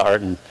 hermeneutics, the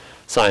art and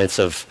science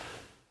of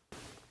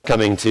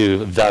coming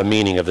to the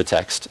meaning of the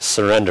text,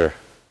 surrender.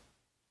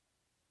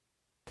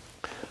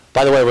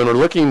 By the way, when we're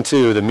looking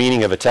to the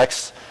meaning of a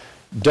text,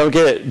 don't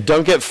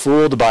get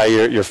fooled by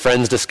your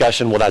friend's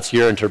discussion. Well, that's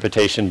your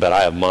interpretation, but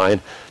I have mine.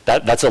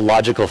 That's a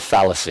logical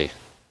fallacy.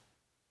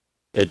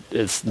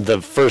 It's the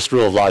first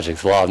rule of logic,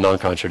 the law of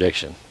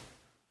non-contradiction.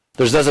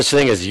 There's no such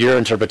thing as your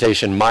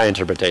interpretation, my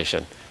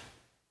interpretation,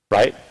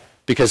 right?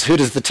 Because who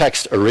does the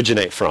text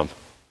originate from?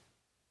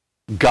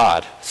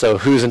 God. So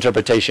whose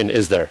interpretation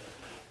is there?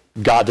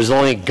 God. There's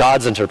only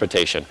God's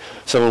interpretation.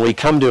 So when we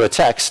come to a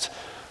text,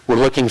 we're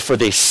looking for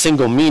the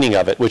single meaning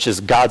of it, which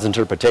is God's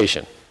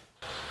interpretation.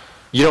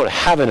 You don't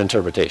have an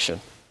interpretation.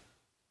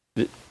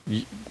 And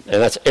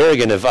that's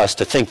arrogant of us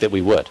to think that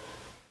we would.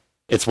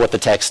 It's what the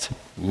text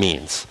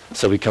means.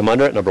 So we come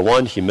under it. Number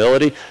one,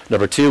 humility.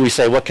 Number two, we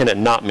say, what can it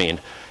not mean?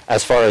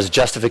 As far as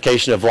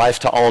justification of life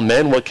to all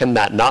men, what can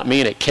that not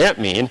mean? It can't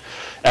mean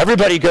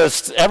everybody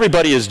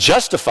is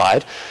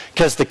justified,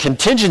 because the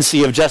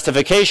contingency of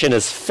justification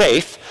is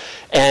faith,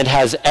 and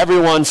has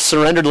everyone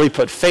surrenderedly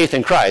put faith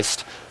in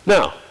Christ?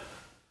 No.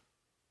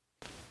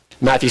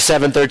 Matthew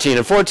 7:13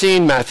 and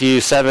 14, Matthew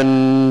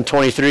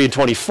 7:23 and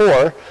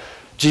 24,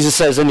 Jesus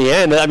says in the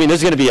end,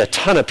 there's going to be a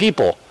ton of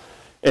people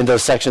in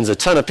those sections, a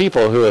ton of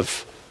people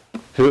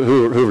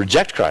who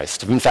reject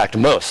Christ. In fact,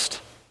 most.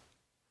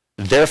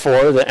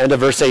 Therefore, the end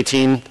of verse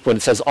 18, when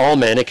it says all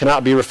men, it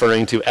cannot be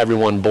referring to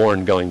everyone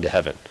born going to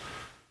heaven.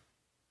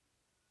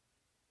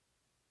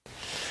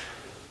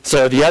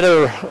 So the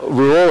other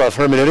rule of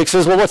hermeneutics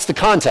is, well, what's the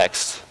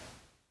context?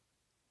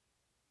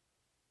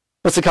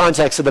 What's the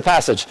context of the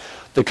passage?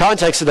 The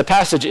context of the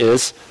passage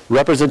is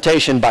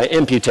representation by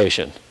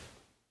imputation.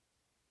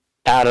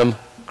 Adam,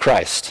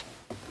 Christ.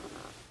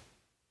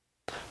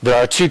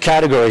 There are two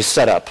categories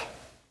set up.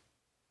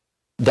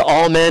 The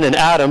all men and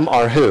Adam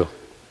are who?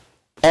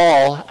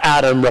 All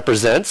Adam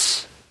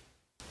represents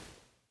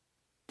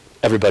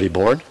everybody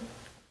born.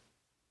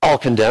 All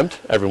condemned,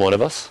 every one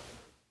of us.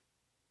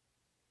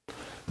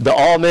 The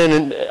all men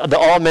and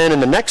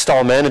the next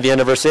all men at the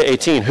end of verse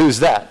 18, who's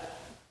that?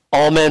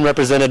 All men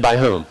represented by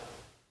whom?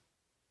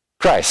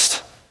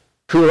 Christ.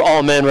 Who are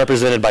all men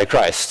represented by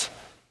Christ?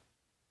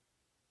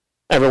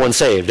 Everyone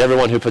saved,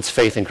 everyone who puts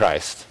faith in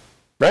Christ.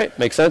 Right?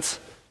 Make sense?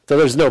 So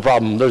there's no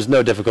problem, there's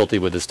no difficulty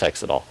with this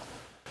text at all.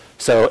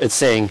 So it's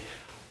saying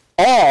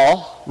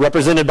all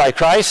represented by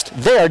Christ,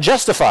 they are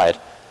justified.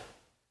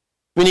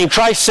 Meaning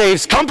Christ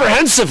saves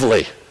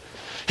comprehensively.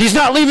 He's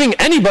not leaving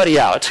anybody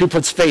out who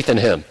puts faith in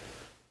him.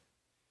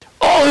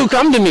 All who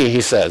come to me,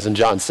 he says in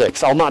John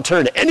 6, I'll not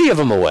turn any of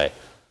them away.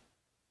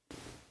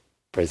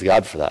 Praise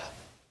God for that.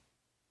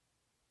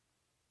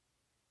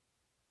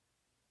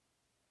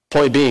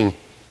 Point being,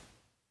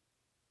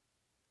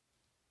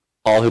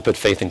 all who put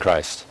faith in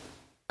Christ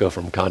go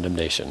from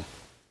condemnation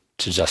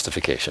to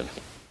justification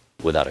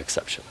without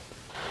exception.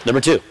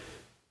 Number two.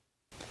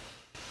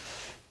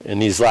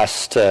 And these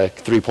last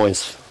 3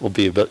 points will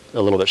be a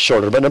little bit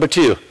shorter. But number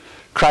two,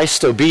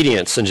 Christ's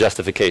obedience and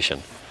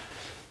justification.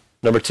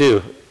 Number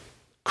two,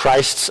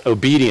 Christ's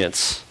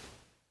obedience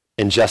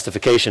in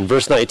justification.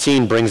 Verse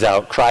 19 brings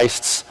out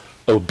Christ's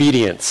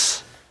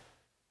obedience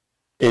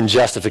in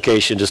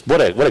justification. Just what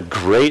a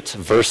great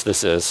verse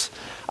this is.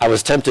 I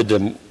was tempted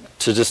to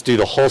just do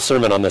the whole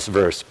sermon on this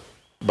verse,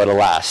 but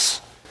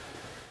alas.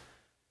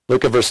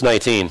 Look at verse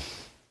 19.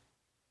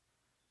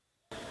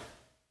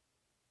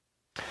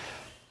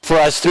 For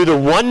as through the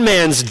one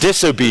man's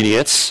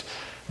disobedience,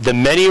 the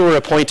many were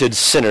appointed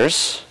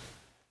sinners.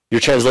 Your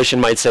translation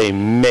might say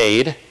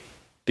made.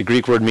 The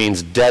Greek word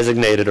means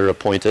designated or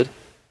appointed.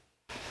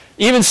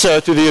 Even so,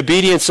 through the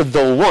obedience of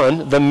the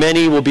one, the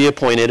many will be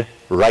appointed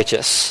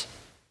righteous.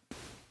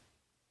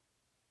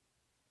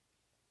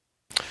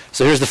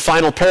 So here's the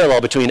final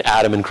parallel between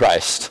Adam and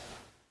Christ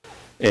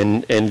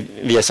in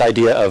this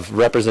idea of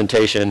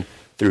representation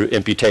through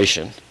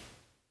imputation.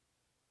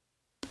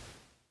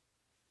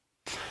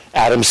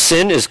 Adam's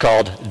sin is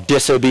called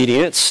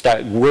disobedience.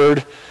 That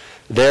word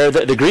there,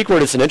 the Greek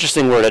word, it's an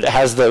interesting word. It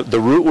has the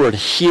root word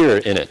hear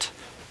in it.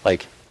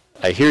 Like,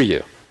 I hear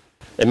you.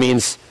 It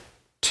means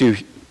to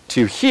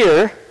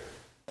hear,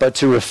 but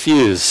to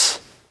refuse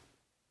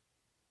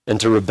and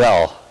to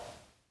rebel.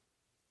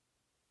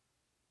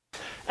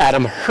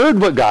 Adam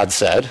heard what God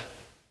said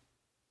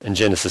in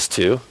Genesis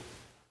 2,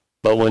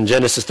 but when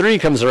Genesis 3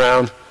 comes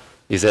around,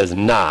 he says,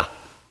 nah.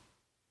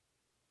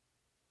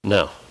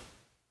 No.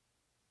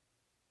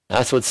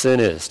 That's what sin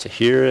is, to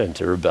hear and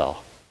to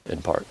rebel,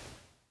 in part.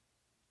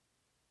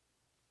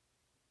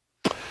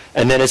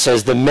 And then it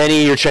says, the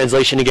many, your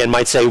translation again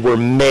might say, were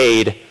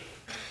made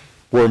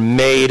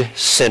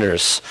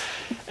sinners.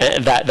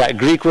 And that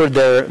Greek word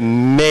there,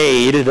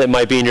 made, that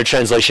might be in your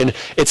translation,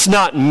 it's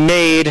not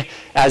made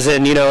as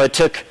in, it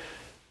took,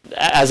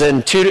 as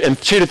in 2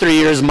 to 3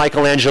 years,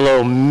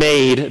 Michelangelo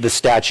made the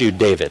statue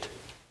David.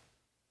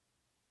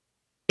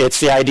 It's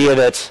the idea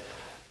that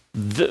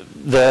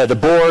the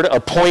board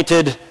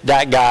appointed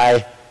that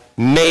guy,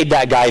 made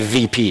that guy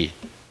VP.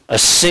 A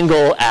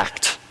single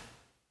act.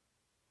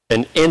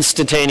 An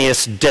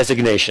instantaneous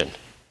designation.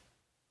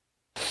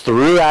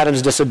 Through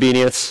Adam's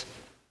disobedience,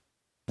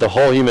 the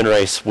whole human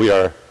race, we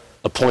are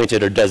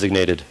appointed or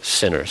designated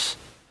sinners.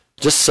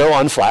 Just so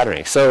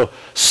unflattering, so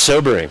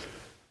sobering.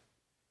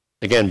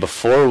 Again,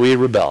 before we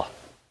rebel.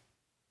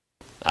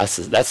 That's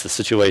the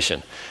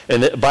situation.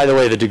 And by the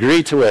way, the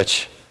degree to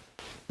which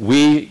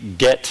we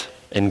get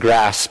and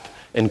grasp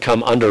and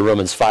come under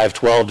Romans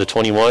 5:12 to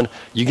 21,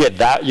 you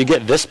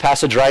get this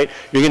passage right,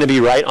 you're going to be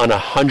right on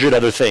 100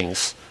 other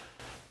things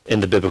in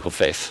the biblical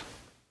faith.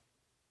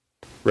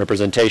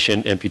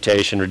 Representation,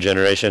 imputation,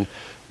 regeneration.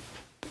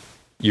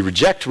 You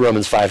reject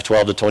Romans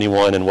 5:12 to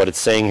 21 and what it's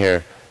saying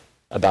here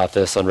about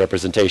this on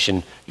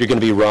representation, you're going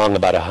to be wrong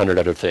about 100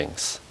 other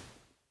things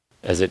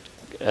as it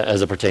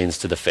pertains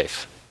to the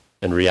faith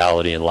and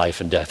reality and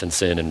life and death and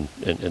sin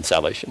and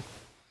salvation.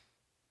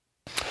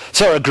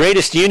 So our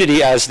greatest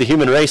unity as the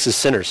human race is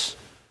sinners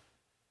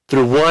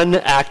through one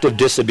act of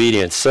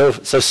disobedience. So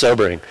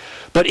sobering.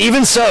 But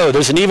even so,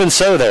 there's an even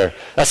so there.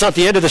 That's not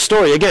the end of the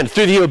story. Again,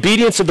 through the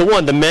obedience of the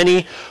one, the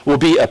many will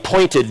be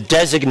appointed,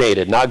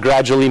 designated, not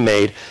gradually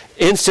made,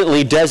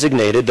 instantly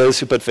designated, those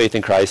who put faith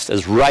in Christ,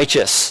 as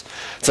righteous.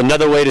 It's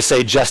another way to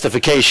say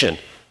justification.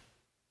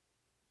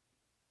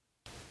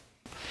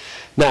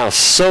 Now,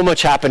 so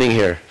much happening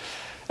here.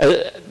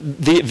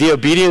 The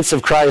obedience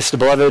of Christ,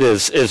 beloved,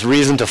 is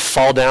reason to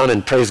fall down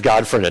and praise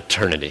God for an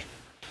eternity.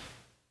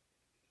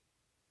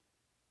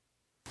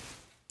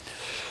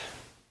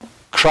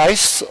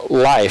 Christ's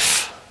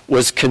life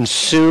was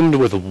consumed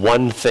with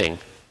one thing.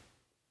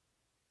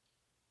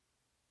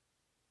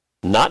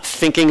 Not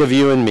thinking of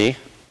you and me,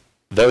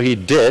 though he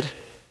did,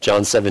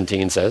 John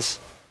 17 says,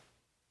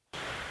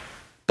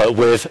 but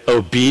with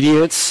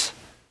obedience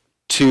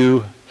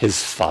to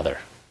his Father.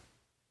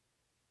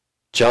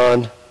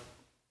 John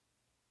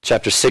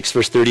chapter 6,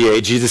 verse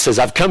 38, Jesus says,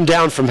 I've come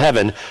down from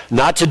heaven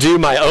not to do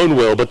my own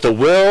will, but the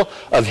will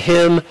of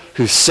him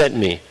who sent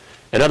me.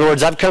 In other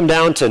words, I've come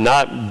down to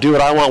not do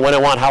what I want, when I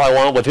want, how I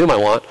want, with whom I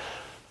want,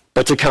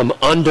 but to come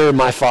under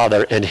my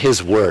Father and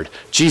his word.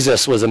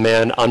 Jesus was a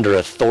man under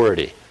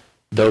authority,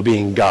 though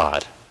being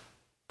God.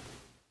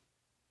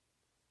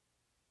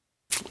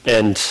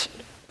 And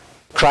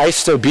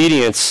Christ's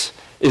obedience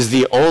is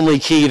the only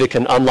key that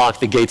can unlock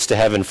the gates to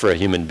heaven for a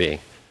human being,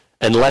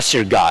 unless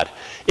you're God.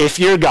 If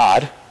you're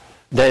God,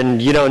 then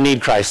you don't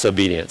need Christ's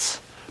obedience.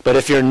 But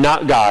if you're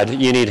not God,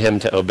 you need him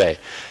to obey.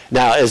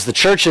 Now, as the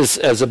church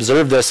has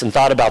observed this and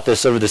thought about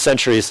this over the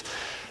centuries,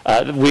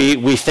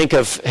 we think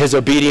of his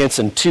obedience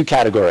in two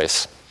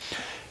categories.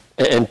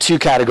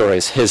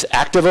 His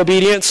active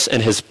obedience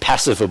and his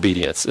passive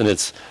obedience. And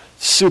it's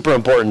super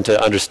important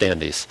to understand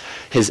these.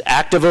 His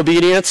active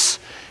obedience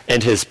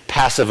and his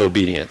passive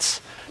obedience.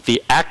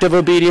 The active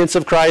obedience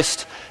of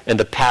Christ and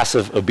the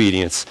passive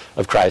obedience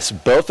of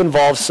Christ. Both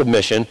involve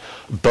submission.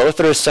 Both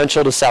are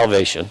essential to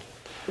salvation.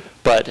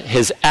 But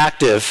his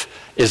active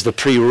is the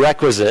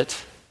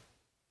prerequisite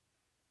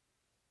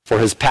for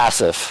his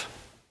passive.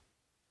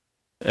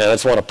 And I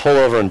just want to pull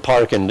over and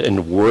park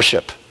and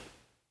worship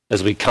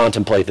as we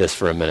contemplate this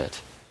for a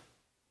minute.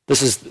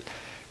 This is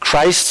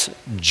Christ's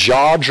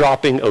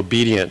jaw-dropping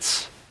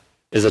obedience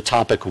is a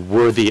topic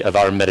worthy of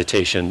our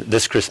meditation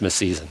this Christmas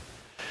season.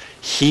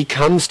 He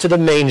comes to the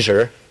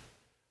manger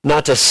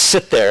not to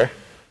sit there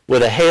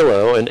with a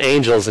halo and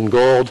angels and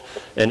gold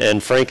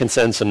and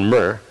frankincense and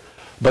myrrh,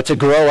 but to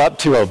grow up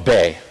to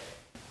obey.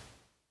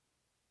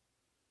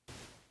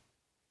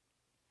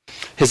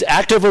 His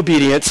active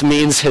obedience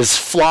means his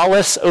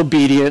flawless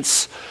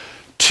obedience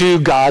to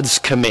God's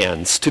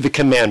commands, to the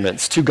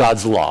commandments, to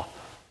God's law.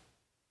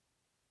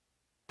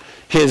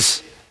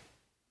 His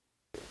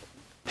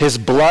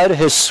blood,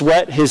 his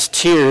sweat, his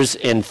tears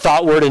in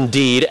thought, word, and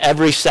deed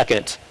every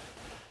second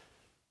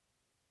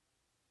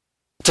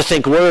to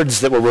think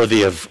words that were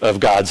worthy of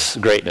God's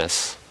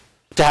greatness,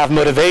 to have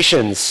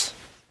motivations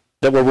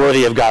that were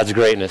worthy of God's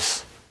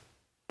greatness,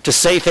 to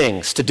say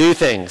things, to do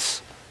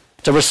things,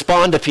 to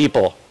respond to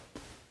people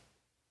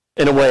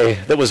in a way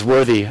that was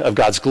worthy of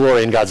God's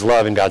glory and God's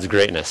love and God's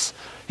greatness.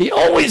 He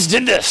always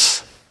did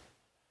this.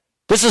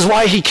 This is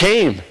why he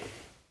came.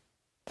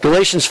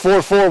 Galatians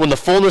 4:4, when the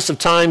fullness of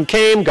time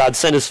came, God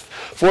sent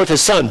forth his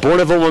son, born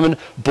of a woman,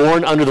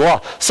 born under the law.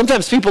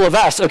 Sometimes people have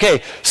asked,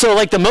 okay, so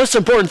like the most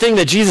important thing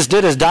that Jesus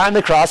did is die on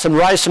the cross and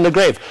rise from the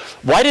grave.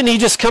 Why didn't he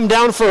just come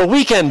down for a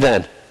weekend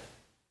then?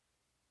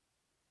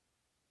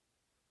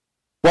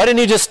 Why didn't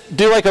he just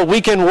do like a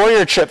weekend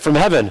warrior trip from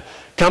heaven?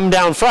 Come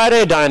down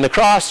Friday, die on the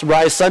cross,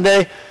 rise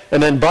Sunday,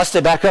 and then bust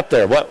it back up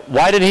there.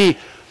 Why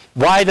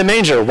the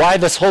manger? Why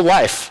this whole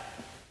life?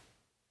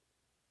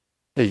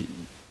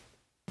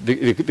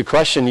 The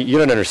question, you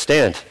don't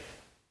understand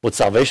what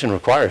salvation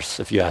requires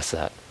if you ask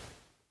that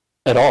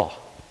at all.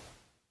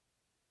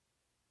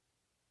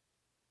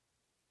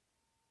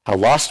 How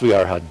lost we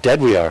are, how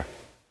dead we are.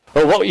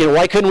 Or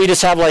why couldn't we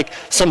just have like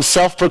some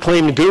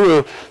self-proclaimed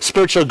guru,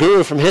 spiritual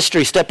guru from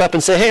history step up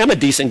and say, hey, I'm a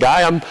decent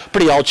guy, I'm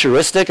pretty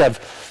altruistic, I'm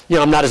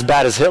not as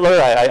bad as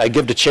Hitler, I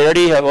give to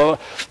charity. How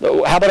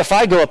about if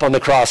I go up on the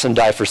cross and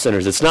die for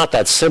sinners? It's not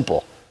that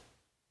simple.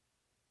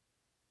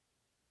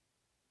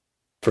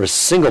 For a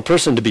single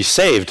person to be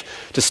saved,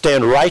 to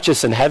stand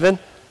righteous in heaven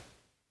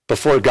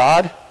before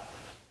God,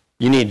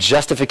 you need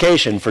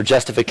justification. For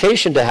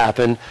justification to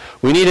happen,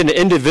 we need an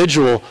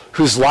individual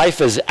whose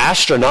life is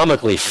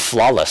astronomically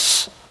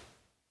flawless,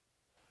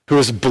 who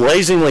is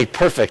blazingly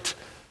perfect,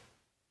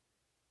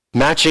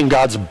 matching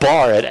God's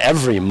bar at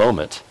every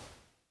moment,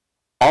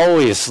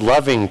 always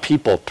loving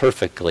people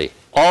perfectly,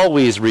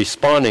 always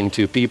responding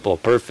to people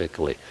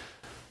perfectly,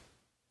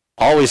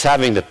 always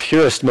having the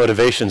purest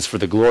motivations for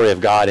the glory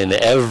of God in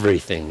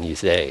everything you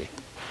say.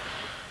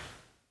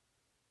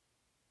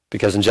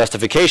 Because in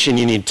justification,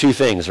 you need two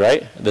things,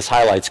 right? This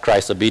highlights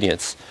Christ's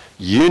obedience.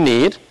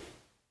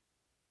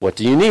 What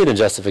do you need in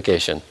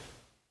justification?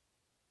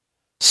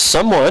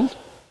 Someone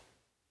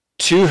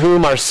to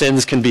whom our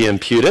sins can be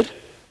imputed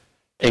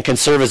and can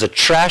serve as a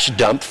trash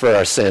dump for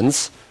our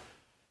sins,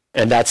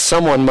 and that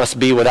someone must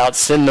be without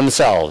sin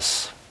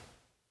themselves,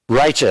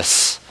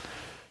 righteous.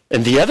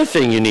 And the other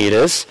thing you need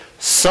is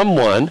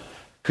someone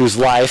whose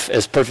life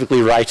is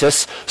perfectly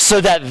righteous so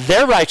that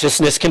their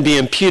righteousness can be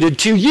imputed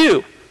to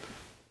you.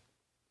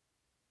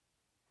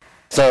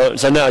 So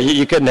no,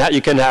 you couldn't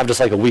have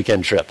just like a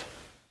weekend trip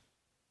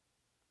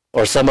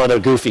or some other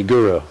goofy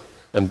guru,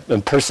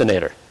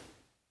 impersonator.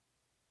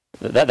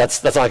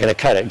 That's not going to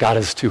cut it. God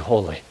is too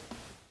holy.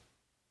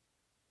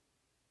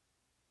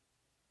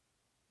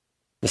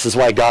 This is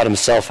why God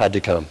himself had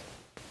to come.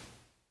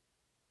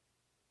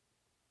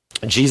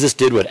 Jesus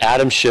did what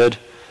Adam should,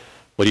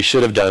 what he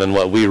should have done, and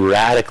what we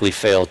radically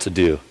fail to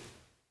do.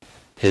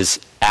 His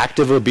act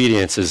of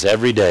obedience is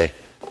every day,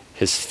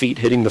 his feet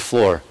hitting the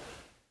floor.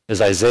 As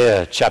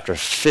Isaiah chapter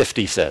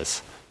 50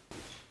 says,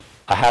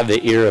 I have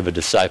the ear of a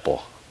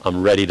disciple.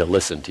 I'm ready to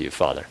listen to you,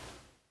 Father.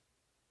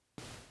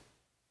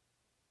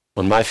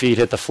 When my feet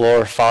hit the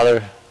floor,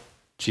 Father,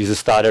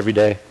 Jesus thought every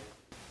day,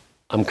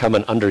 I'm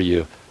coming under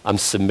you. I'm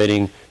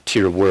submitting to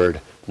your word.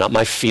 Not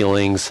my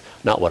feelings,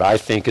 not what I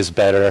think is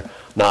better,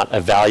 not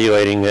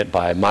evaluating it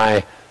by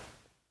my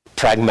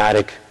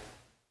pragmatic,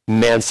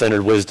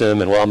 man-centered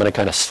wisdom, and I'm going to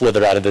kind of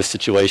slither out of this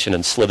situation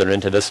and slither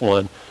into this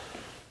one.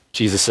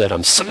 Jesus said,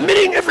 I'm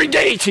submitting every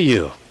day to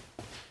you.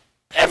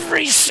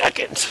 Every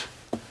second.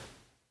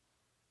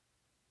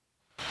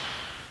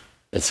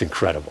 It's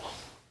incredible.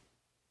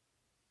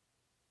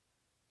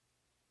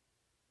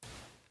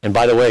 And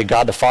by the way,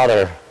 God the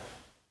Father,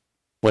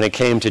 when it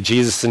came to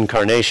Jesus'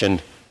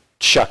 incarnation,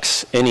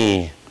 chucks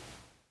any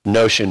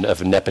notion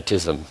of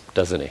nepotism,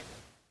 doesn't he?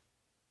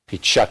 He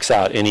chucks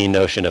out any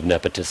notion of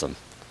nepotism.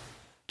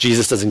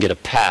 Jesus doesn't get a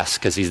pass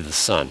because he's the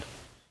Son.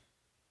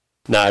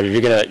 Now, you're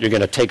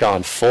gonna take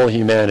on full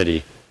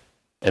humanity,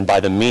 and by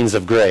the means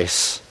of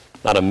grace,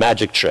 not a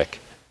magic trick,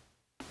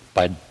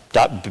 by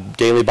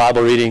daily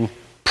Bible reading,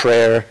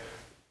 prayer,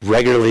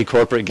 regularly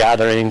corporate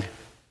gathering,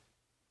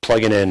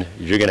 plugging in,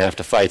 you're going to have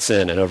to fight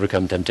sin and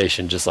overcome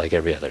temptation just like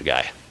every other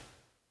guy.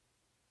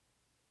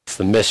 It's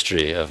the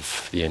mystery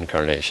of the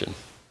incarnation.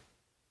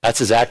 That's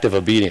his act of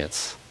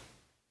obedience,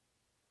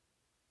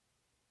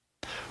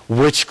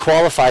 which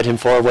qualified him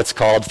for what's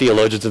called,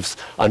 theologians have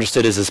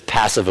understood as his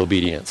passive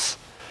obedience.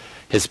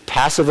 His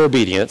passive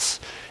obedience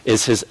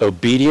is his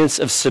obedience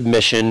of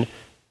submission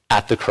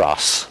at the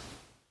cross.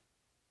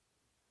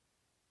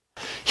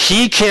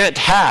 He can't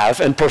have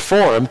and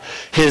perform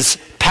his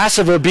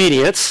passive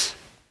obedience.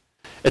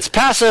 It's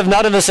passive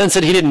not in the sense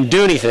that he didn't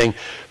do anything,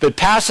 but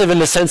passive in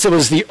the sense it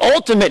was the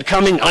ultimate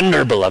coming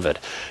under, beloved.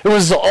 It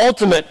was the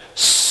ultimate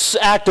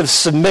act of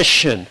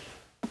submission.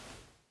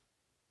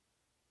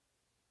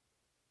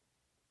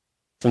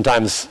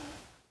 Sometimes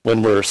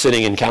when we're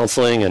sitting in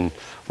counseling and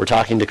we're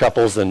talking to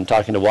couples and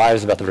talking to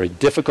wives about the very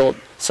difficult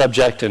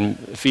subject in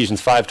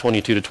Ephesians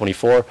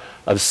 5:22-24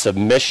 of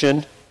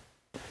submission,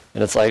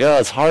 and it's like, oh,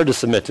 it's hard to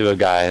submit to a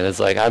guy. And it's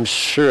like, I'm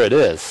sure it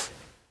is.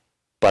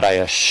 But I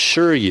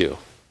assure you,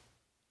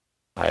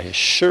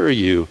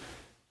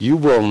 you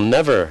will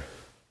never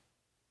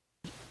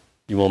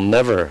You will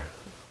never,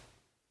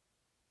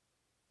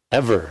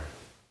 ever,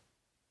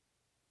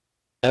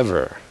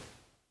 ever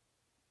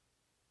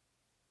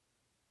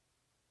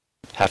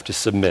have to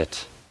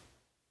submit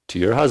to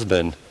your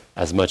husband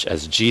as much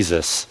as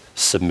Jesus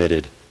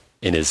submitted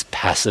in his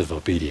passive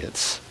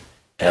obedience,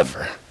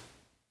 ever,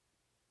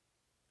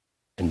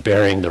 in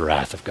bearing the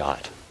wrath of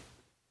God.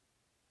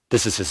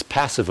 This is his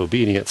passive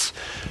obedience.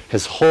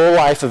 His whole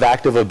life of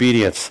active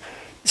obedience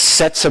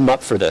sets him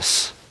up for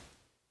this.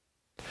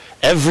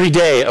 Every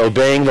day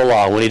obeying the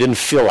law when he didn't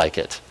feel like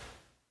it.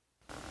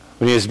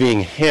 When he was being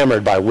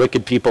hammered by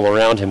wicked people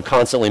around him,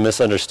 constantly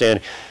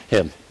misunderstanding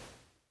him.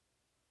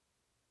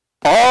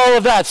 All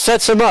of that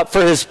sets him up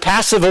for his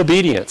passive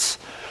obedience,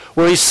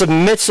 where he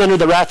submits under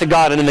the wrath of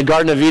God and in the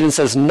Garden of Eden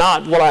says,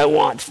 not what I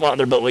want,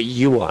 Father, but what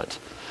you want.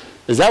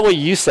 Is that what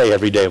you say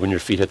every day when your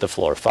feet hit the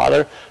floor?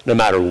 Father, no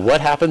matter what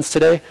happens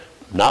today,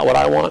 not what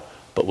I want,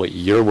 but what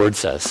your word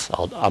says.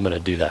 I'm going to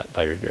do that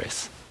by your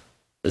grace.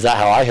 Is that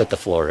how I hit the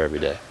floor every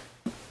day?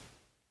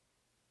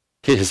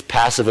 His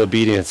passive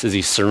obedience is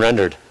he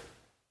surrendered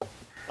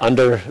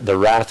under the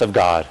wrath of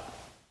God.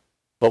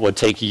 What would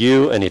take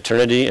you an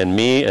eternity and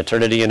me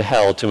eternity in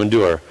hell to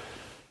endure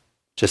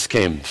just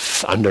came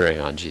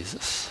thundering on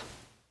Jesus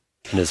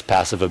in his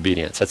passive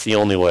obedience. That's the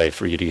only way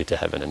for you to get to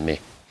heaven and me.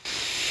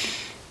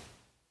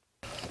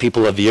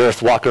 People of the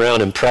earth walk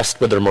around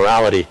impressed with their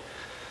morality,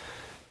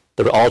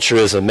 their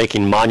altruism,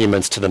 making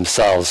monuments to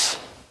themselves,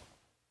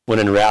 when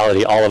in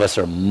reality all of us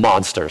are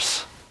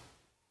monsters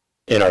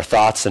in our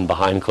thoughts and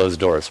behind closed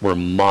doors. We're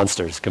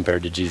monsters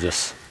compared to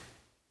Jesus.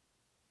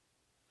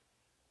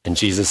 And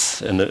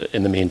Jesus, in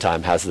the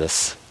meantime, has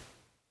this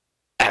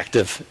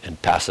active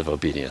and passive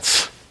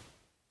obedience.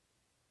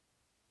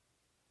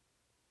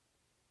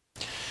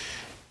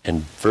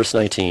 And verse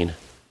 19,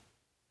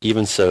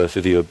 even so,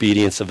 through the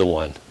obedience of the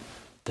one,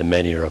 the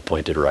many are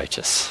appointed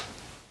righteous.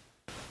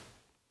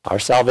 Our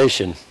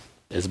salvation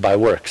is by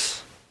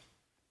works,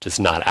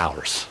 just not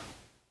ours.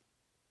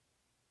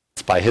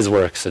 It's by his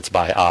works. It's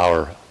by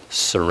our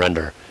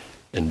surrender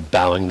and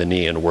bowing the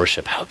knee in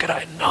worship. How could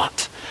I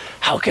not?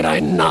 How could I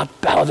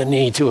not bow the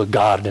knee to a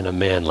God and a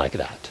man like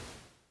that?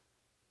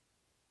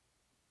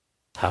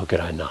 How could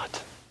I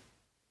not?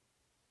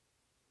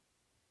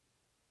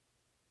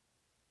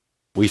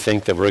 We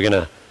think that we're going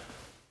to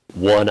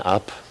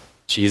one-up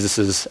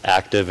Jesus'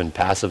 active and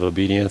passive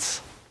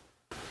obedience.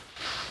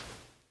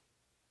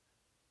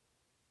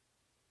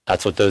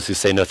 That's what those who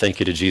say no thank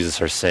you to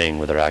Jesus are saying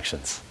with their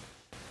actions.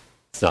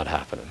 It's not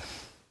happening.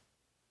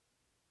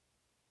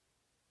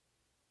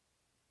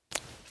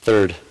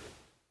 Third,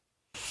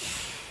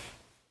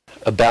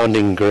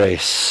 abounding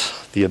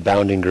grace, the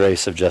abounding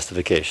grace of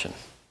justification.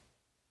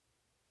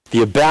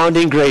 The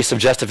abounding grace of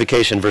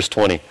justification, verse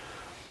 20.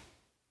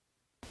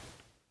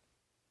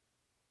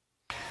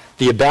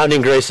 The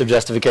abounding grace of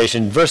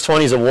justification. Verse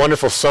 20 is a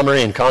wonderful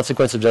summary and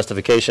consequence of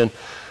justification.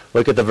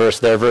 Look at the verse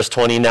there, verse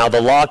 20. Now the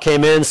law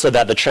came in so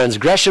that the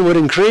transgression would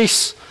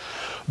increase,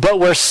 but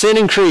where sin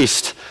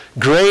increased,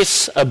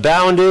 grace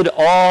abounded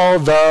all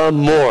the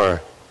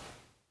more.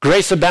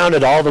 Grace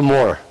abounded all the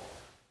more.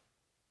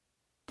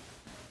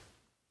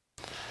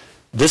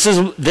 This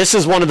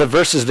is one of the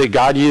verses that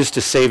God used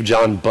to save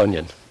John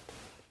Bunyan,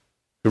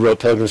 who wrote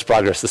Pilgrim's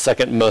Progress, the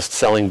second most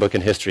selling book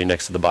in history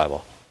next to the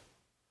Bible.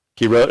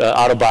 He wrote an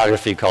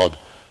autobiography called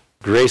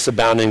Grace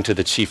Abounding to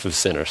the Chief of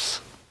Sinners.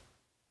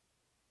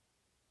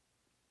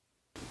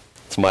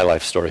 It's my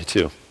life story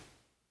too.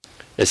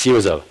 As he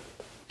was a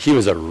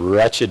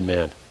wretched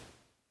man.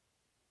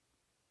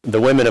 The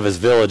women of his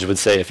village would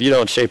say, if you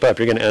don't shape up,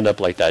 you're going to end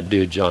up like that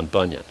dude, John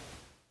Bunyan.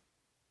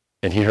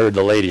 And he heard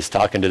the ladies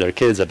talking to their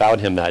kids about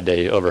him that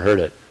day. He overheard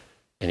it.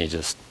 And he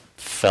just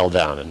fell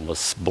down and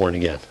was born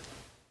again.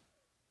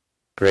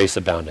 Grace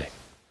abounding.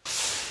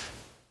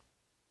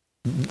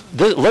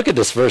 Look at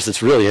this verse.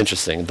 It's really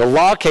interesting. The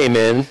law came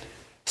in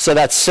so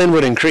that sin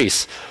would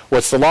increase.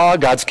 What's the law?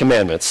 God's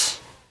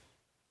commandments.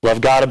 Love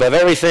God above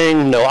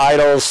everything. No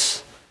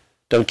idols.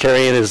 Don't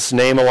carry his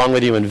name along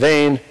with you in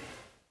vain.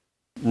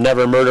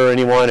 Never murder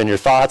anyone in your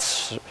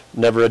thoughts.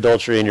 Never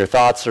adultery in your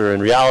thoughts or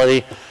in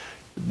reality.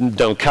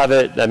 Don't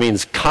covet. That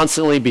means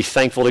constantly be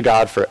thankful to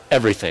God for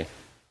everything.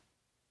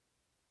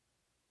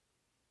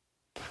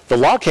 The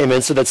law came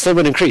in so that sin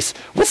would increase.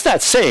 What's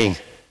that saying?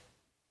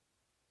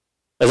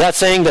 Is that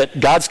saying that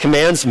God's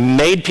commands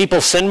made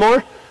people sin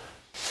more?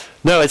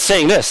 No, it's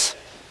saying this.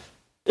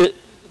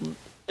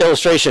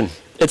 Illustration.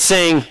 It's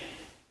saying,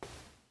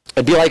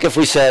 it'd be like if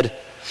we said,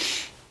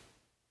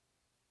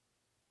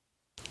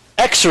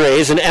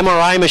 X-rays and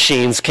MRI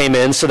machines came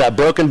in so that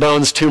broken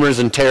bones, tumors,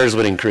 and tears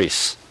would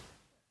increase.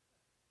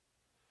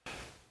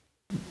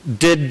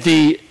 Did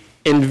the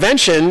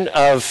invention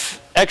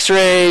of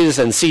X-rays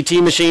and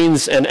CT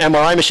machines and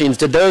MRI machines,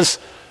 did those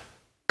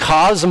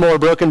cause more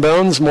broken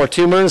bones, more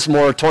tumors,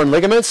 more torn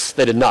ligaments?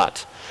 They did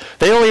not.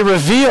 They only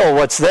reveal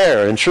what's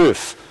there in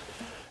truth.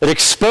 It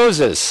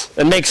exposes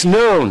and makes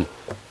known.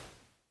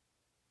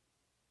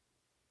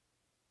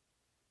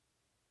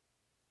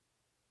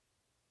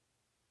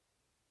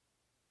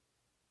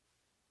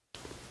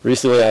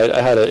 Recently,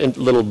 I had a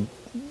little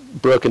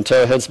broken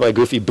toe, hence my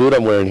goofy boot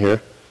I'm wearing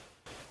here.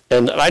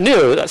 And I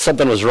knew that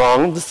something was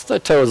wrong. The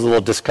toe was a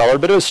little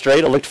discolored, but it was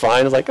straight. It looked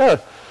fine. I was like, oh,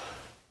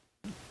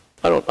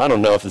 I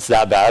don't know if it's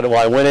that bad. Well,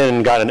 I went in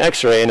and got an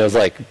x-ray, and it was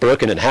like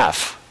broken in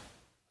half.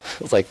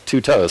 It was like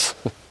 2 toes.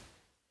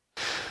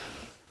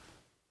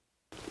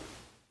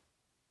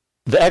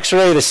 The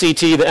x-ray, the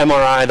CT, the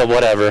MRI, the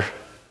whatever,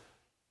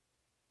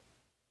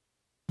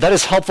 that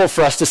is helpful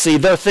for us to see,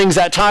 though things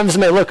at times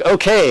may look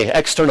okay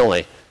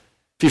externally.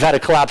 If you've had a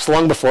collapsed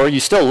lung before, you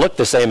still look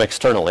the same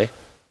externally.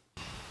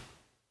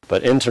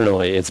 But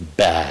internally, it's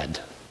bad.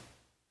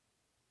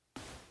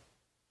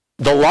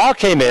 The law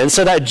came in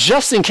so that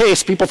just in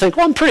case people think,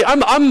 well,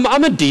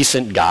 I'm a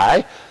decent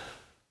guy.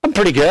 I'm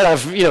pretty good.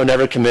 I've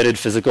never committed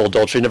physical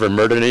adultery, never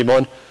murdered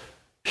anyone.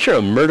 You're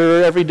a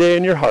murderer every day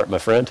in your heart, my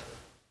friend.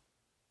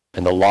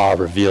 And the law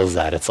reveals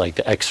that. It's like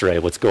the x-ray,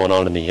 what's going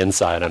on in the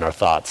inside and our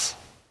thoughts.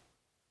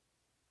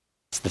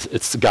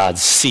 It's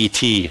God's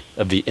CT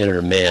of the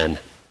inner man.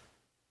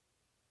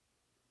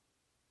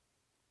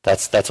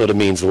 That's what it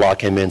means. The law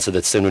came in so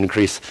that sin would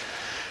increase.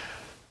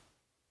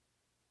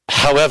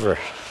 However,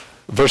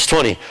 verse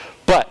 20,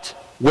 but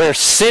where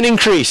sin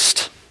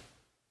increased,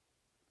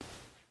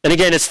 and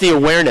again, it's the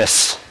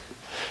awareness.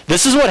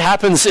 This is what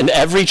happens in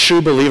every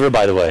true believer,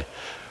 by the way.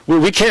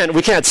 We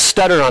can't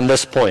stutter on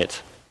this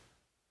point.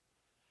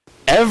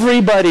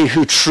 Everybody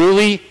who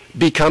truly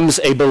becomes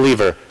a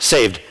believer,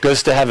 saved,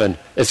 goes to heaven,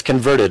 is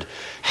converted,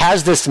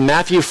 has this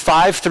Matthew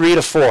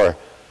 5:3-4,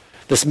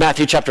 this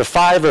Matthew chapter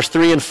 5, verse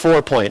 3 and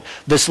 4 point,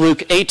 this Luke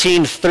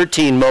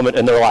 18:13 moment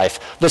in their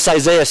life, this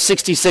Isaiah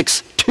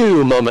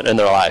 66:2 moment in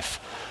their life,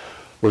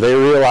 where they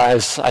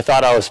realize, I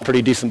thought I was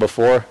pretty decent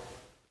before.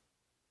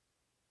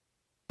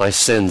 My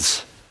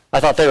sins, I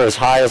thought they were as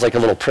high as like a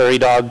little prairie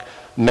dog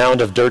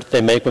mound of dirt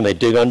they make when they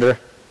dig under.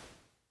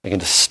 They can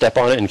just step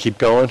on it and keep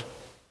going.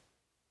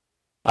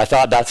 I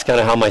thought that's kind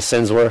of how my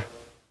sins were.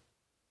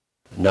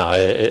 No,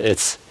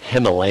 it's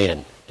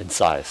Himalayan in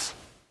size.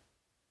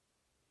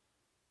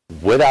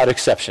 Without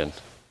exception,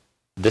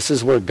 this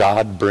is where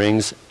God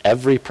brings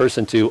every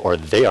person to, or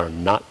they are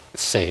not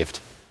saved.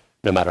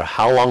 No matter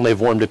how long they've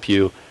warmed a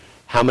pew,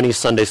 how many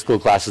Sunday school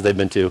classes they've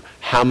been to,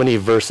 how many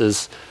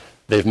verses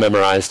they've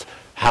memorized,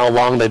 how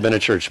long they've been a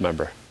church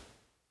member.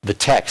 The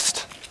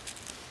text,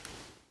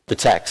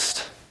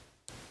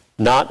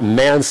 not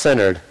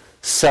man-centered,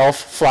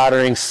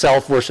 self-flattering,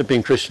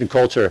 self-worshiping Christian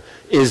culture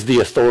is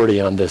the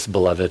authority on this,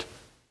 beloved.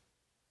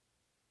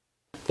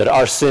 That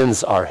our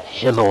sins are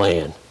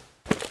Himalayan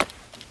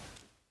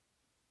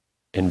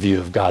in view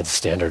of God's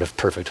standard of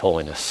perfect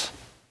holiness.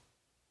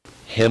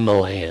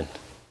 Himalayan.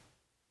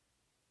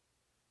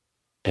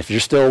 If you're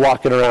still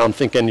walking around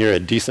thinking you're a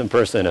decent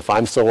person, if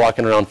I'm still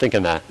walking around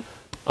thinking that,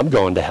 I'm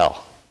going to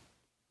hell.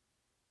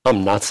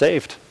 I'm not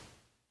saved.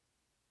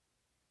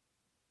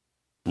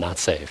 Not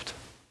saved.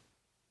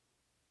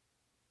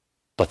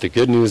 But the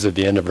good news at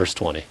the end of verse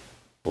 20,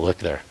 look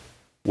there,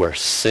 where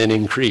sin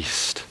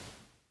increased,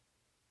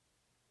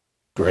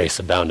 grace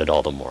abounded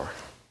all the more.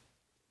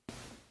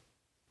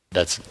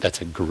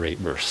 That's a great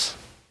verse.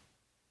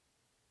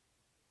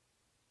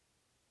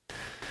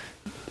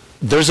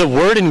 There's a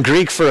word in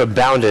Greek for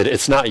abounded.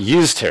 It's not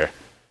used here.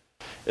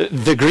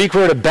 The Greek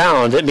word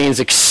abound, it means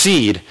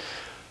exceed.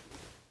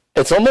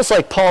 It's almost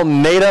like Paul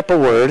made up a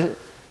word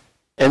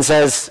and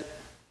says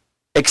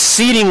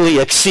exceedingly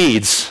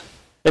exceeds.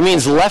 It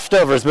means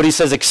leftovers, but he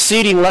says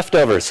exceeding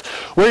leftovers.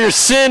 Where your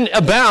sin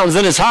abounds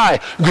and is high,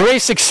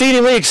 grace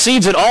exceedingly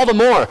exceeds it all the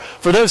more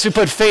for those who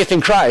put faith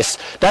in Christ.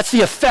 That's the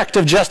effect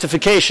of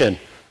justification.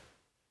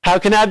 How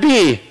can that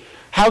be?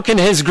 How can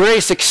his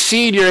grace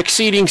exceed your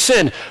exceeding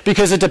sin?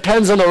 Because it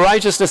depends on the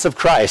righteousness of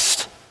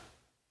Christ.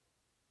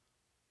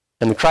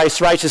 And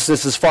Christ's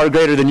righteousness is far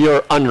greater than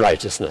your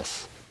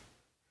unrighteousness.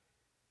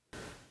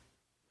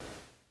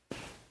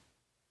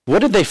 What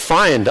did they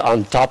find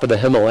on top of the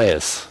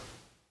Himalayas?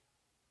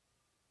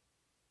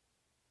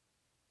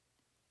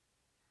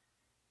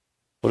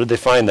 What did they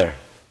find there?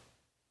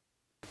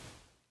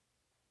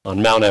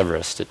 On Mount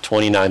Everest at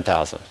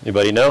 29,000.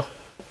 Anybody know?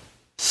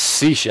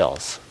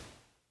 Seashells.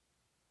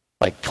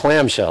 Like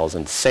clamshells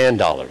and sand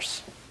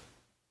dollars.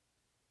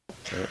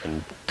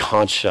 And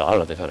conch shell. I don't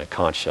know if they found a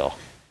conch shell.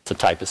 It's a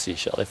type of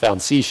seashell. They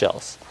found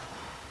seashells.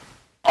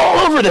 All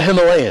over the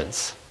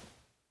Himalayas.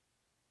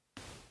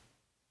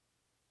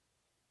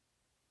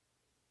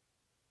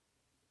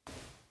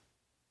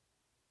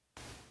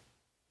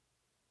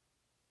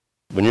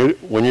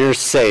 When you're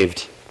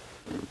saved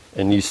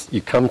and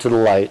you come to the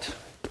light,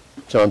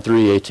 John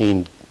 3,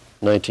 18,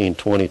 19,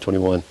 20,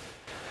 21,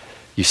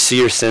 you see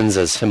your sins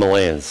as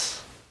Himalayan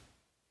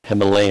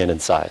in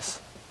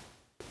size.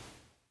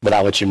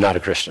 Without which you're not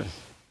a Christian.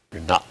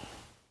 You're not.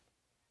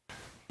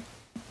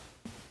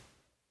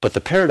 But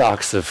the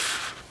paradox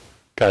of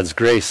God's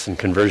grace and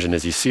conversion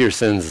is you see your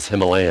sins as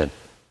Himalayan.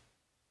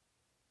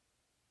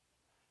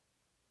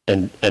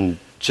 And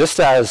just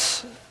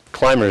as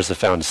climbers have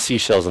found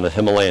seashells in the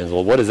Himalayas.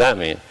 Well, what does that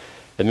mean?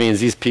 It means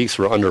these peaks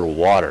were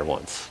underwater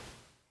once.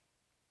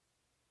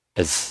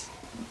 As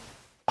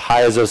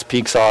high as those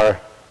peaks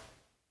are,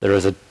 There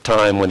was a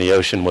time when the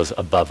ocean was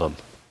above them.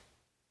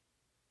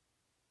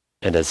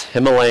 And as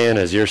Himalayan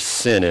as your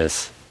sin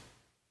is,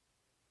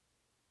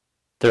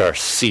 there are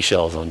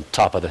seashells on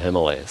top of the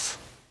Himalayas.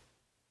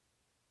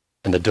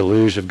 And the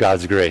deluge of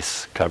God's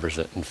grace covers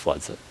it and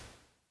floods it.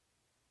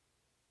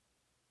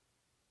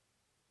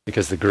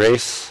 Because the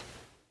grace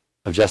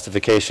of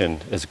justification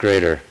is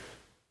greater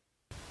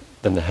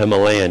than the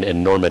Himalayan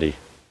enormity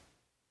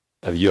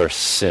of your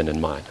sin and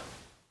mine.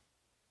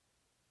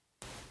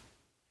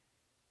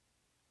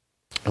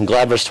 I'm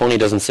glad verse 20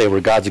 doesn't say where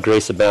God's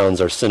grace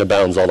abounds, our sin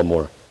abounds all the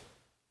more.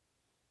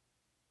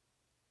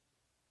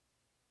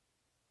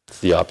 It's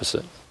the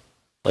opposite.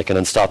 Like an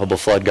unstoppable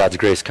flood, God's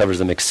grace covers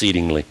them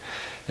exceedingly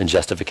in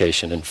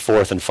justification. And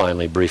fourth and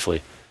finally,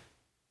 briefly,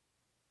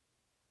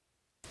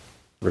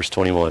 verse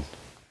 21.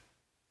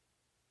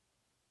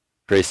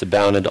 Grace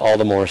abounded all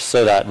the more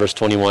so that, verse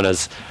 21,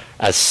 as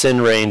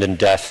sin reigned in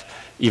death,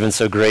 even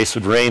so grace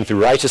would reign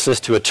through righteousness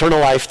to eternal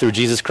life through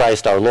Jesus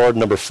Christ our Lord.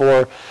 Number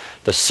 4,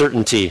 the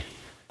certainty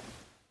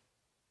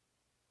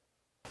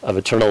of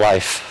eternal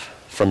life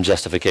from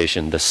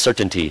justification. The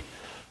certainty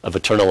of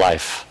eternal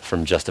life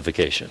from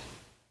justification.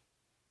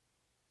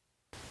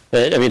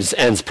 I mean, it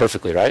ends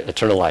perfectly, right?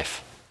 Eternal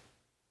life.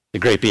 The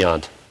great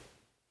beyond.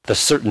 The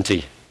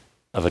certainty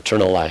of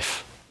eternal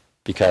life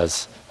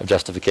because of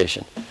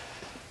justification.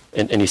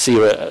 And you see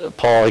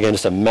Paul, again,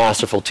 just a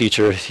masterful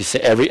teacher. He say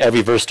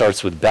every verse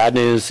starts with bad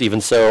news,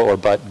 even so, or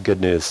but good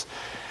news.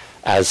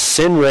 As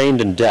sin reigned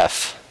in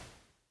death.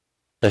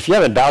 If you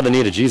haven't bowed the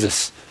knee to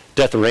Jesus,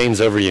 death reigns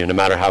over you no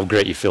matter how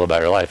great you feel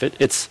about your life.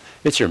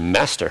 It's your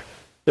master.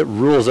 It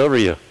rules over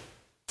you.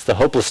 It's the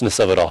hopelessness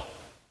of it all.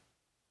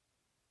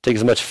 Take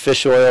as much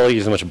fish oil,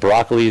 use as much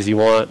broccoli as you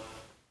want.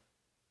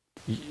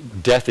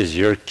 Death is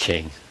your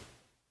king.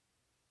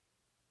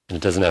 And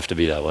it doesn't have to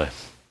be that way.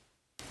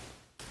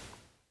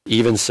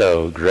 Even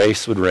so,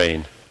 grace would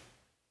reign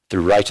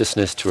through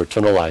righteousness to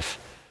eternal life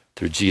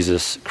through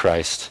Jesus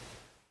Christ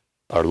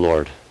our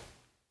Lord.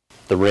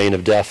 The reign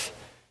of death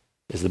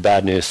is the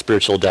bad news,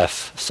 spiritual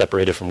death,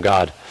 separated from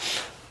God.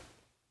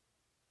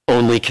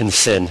 Only can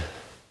sin,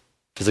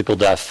 physical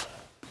death.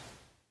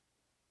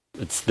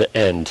 It's the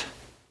end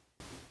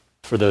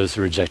for those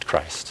who reject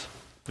Christ.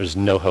 There's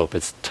no hope.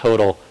 It's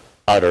total,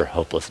 utter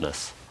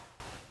hopelessness.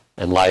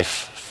 And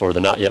life for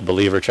the not yet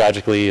believer,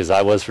 tragically, as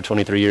I was for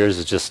 23 years,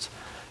 is just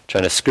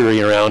trying to scurry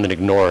around and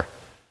ignore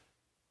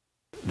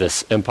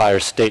this Empire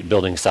State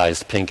Building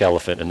sized pink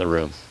elephant in the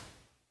room.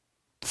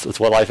 It's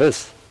what life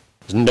is.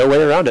 There's no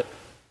way around it.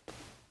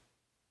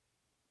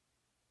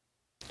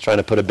 Trying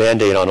to put a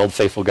Band-Aid on Old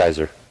Faithful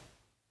Geyser.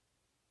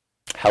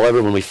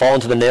 However, when we fall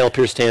into the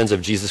nail-pierced hands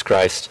of Jesus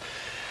Christ,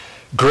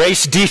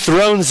 grace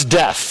dethrones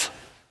death.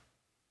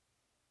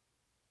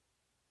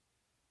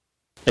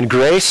 And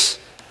grace,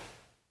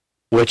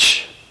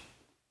 which,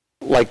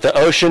 like the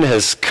ocean,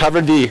 has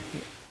covered the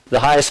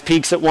highest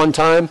peaks at one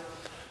time,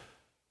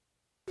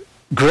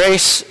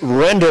 grace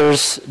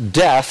renders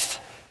death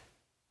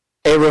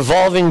a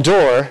revolving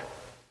door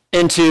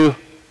into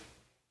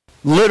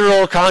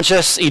literal,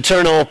 conscious,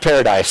 eternal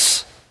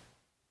paradise.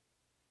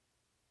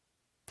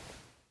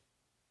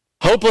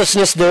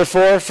 Hopelessness,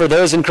 therefore, for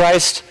those in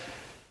Christ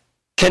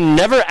can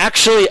never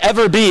actually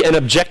ever be an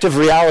objective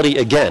reality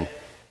again.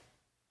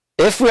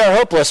 If we are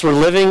hopeless, we're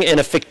living in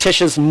a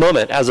fictitious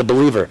moment as a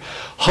believer.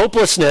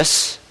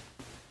 Hopelessness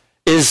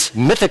is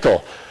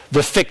mythical.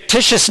 The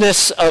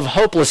fictitiousness of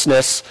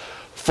hopelessness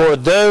for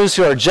those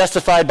who are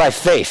justified by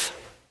faith.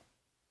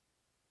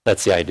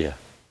 That's the idea.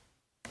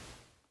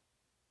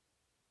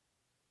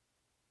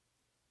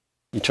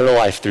 Eternal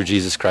life through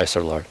Jesus Christ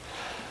our Lord.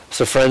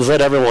 So friends,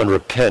 let everyone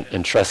repent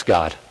and trust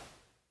God.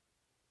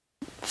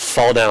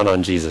 Fall down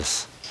on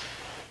Jesus.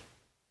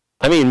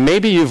 I mean,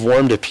 maybe you've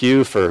warmed a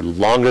pew for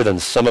longer than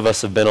some of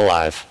us have been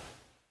alive,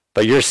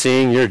 but you're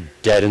seeing you're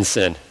dead in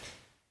sin.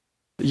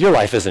 Your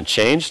life isn't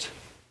changed.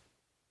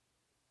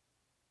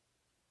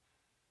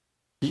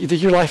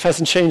 Your life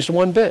hasn't changed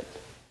one bit.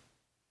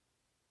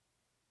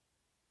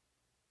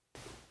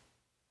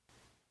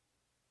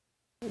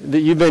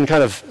 You've been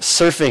kind of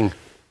surfing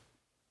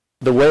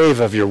the wave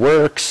of your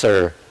works,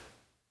 or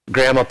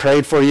grandma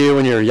prayed for you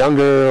when you were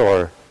younger,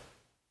 or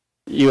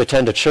you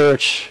attend a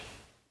church,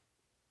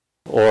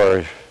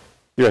 or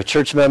you're a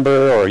church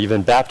member, or you've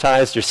been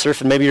baptized.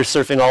 Maybe you're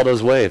surfing all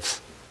those waves.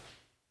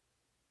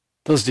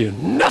 Those do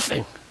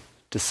nothing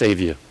to save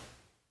you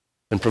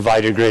and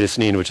provide your greatest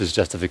need, which is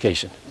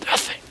justification.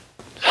 Nothing.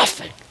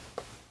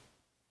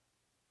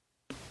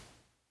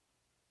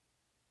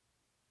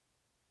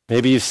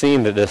 Maybe you've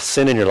seen that the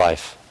sin in your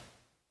life.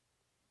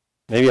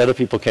 Maybe other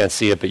people can't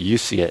see it, but you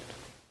see it.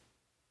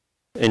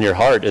 In your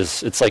heart,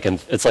 it's like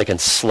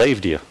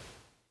enslaved you.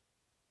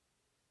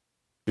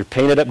 You're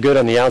painted up good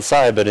on the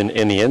outside, but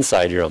in the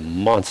inside, you're a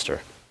monster.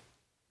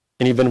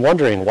 And you've been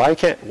wondering, why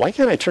can't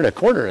I turn a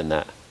corner in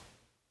that?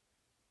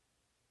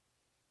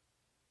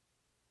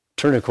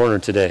 Turn a corner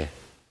today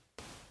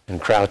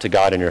and cry out to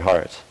God in your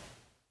heart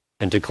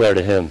and declare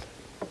to him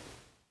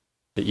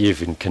that you've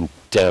been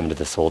condemned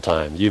this whole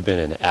time. You've been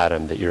in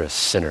Adam, that you're a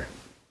sinner.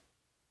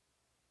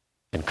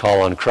 and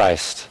call on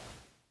Christ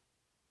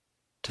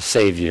to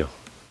save you.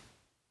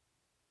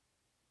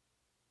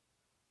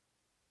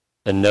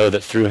 And know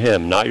that through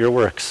him, not your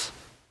works,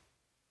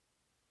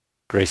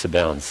 grace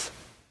abounds.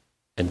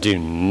 And do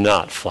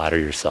not flatter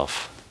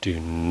yourself. Do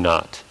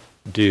not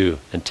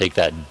and take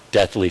that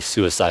deathly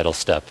suicidal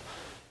step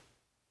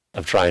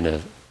of trying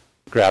to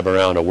grab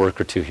around a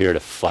work or two here to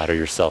flatter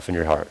yourself in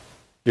your heart.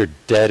 You're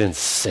dead in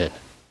sin.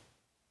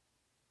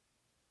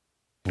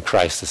 And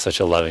Christ is such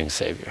a loving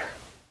Savior.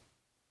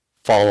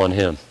 Fall on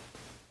him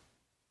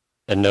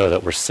and know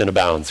that where sin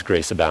abounds,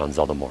 grace abounds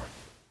all the more.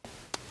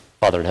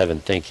 Father in heaven,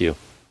 thank you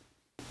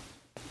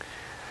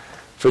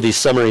for these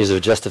summaries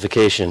of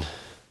justification.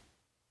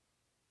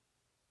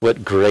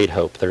 What great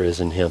hope there is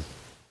in him.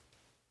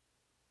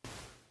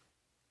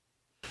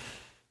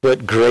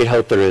 What great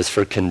hope there is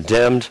for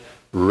condemned,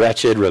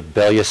 wretched,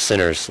 rebellious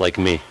sinners like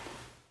me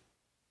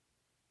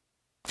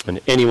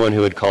and anyone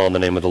who would call on the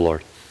name of the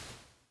Lord.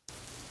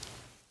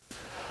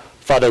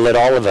 Father, let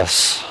all of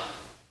us,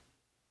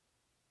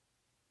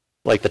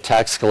 like the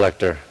tax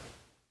collector,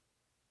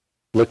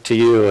 look to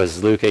you,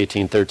 as Luke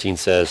 18:13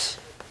 says.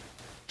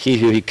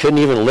 He couldn't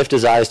even lift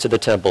his eyes to the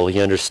temple. He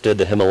understood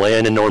the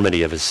Himalayan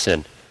enormity of his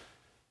sin.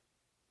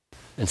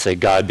 And say,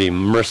 God, be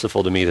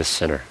merciful to me, this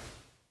sinner.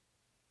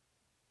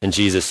 And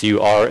Jesus,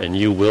 you are and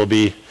you will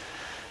be.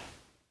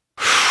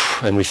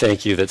 And we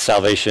thank you that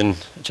salvation,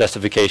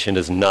 justification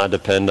does not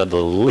depend on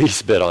the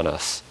least bit on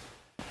us,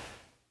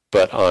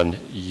 but on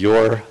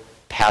your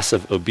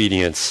passive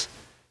obedience,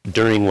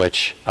 during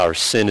which our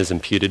sin is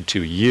imputed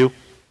to you,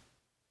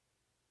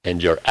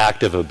 and your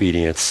active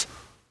obedience,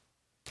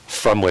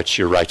 from which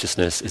your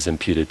righteousness is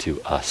imputed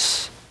to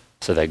us,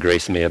 so that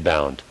grace may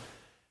abound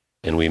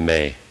and we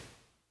may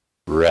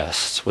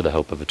rest with the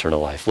hope of eternal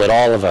life. Let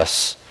all of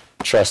us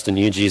trust in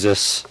you,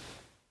 Jesus,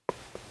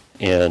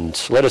 and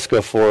let us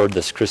go forward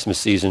this Christmas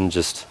season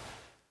just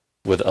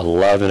with a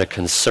love and a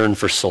concern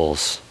for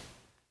souls.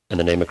 In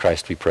the name of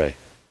Christ we pray.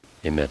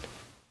 Amen.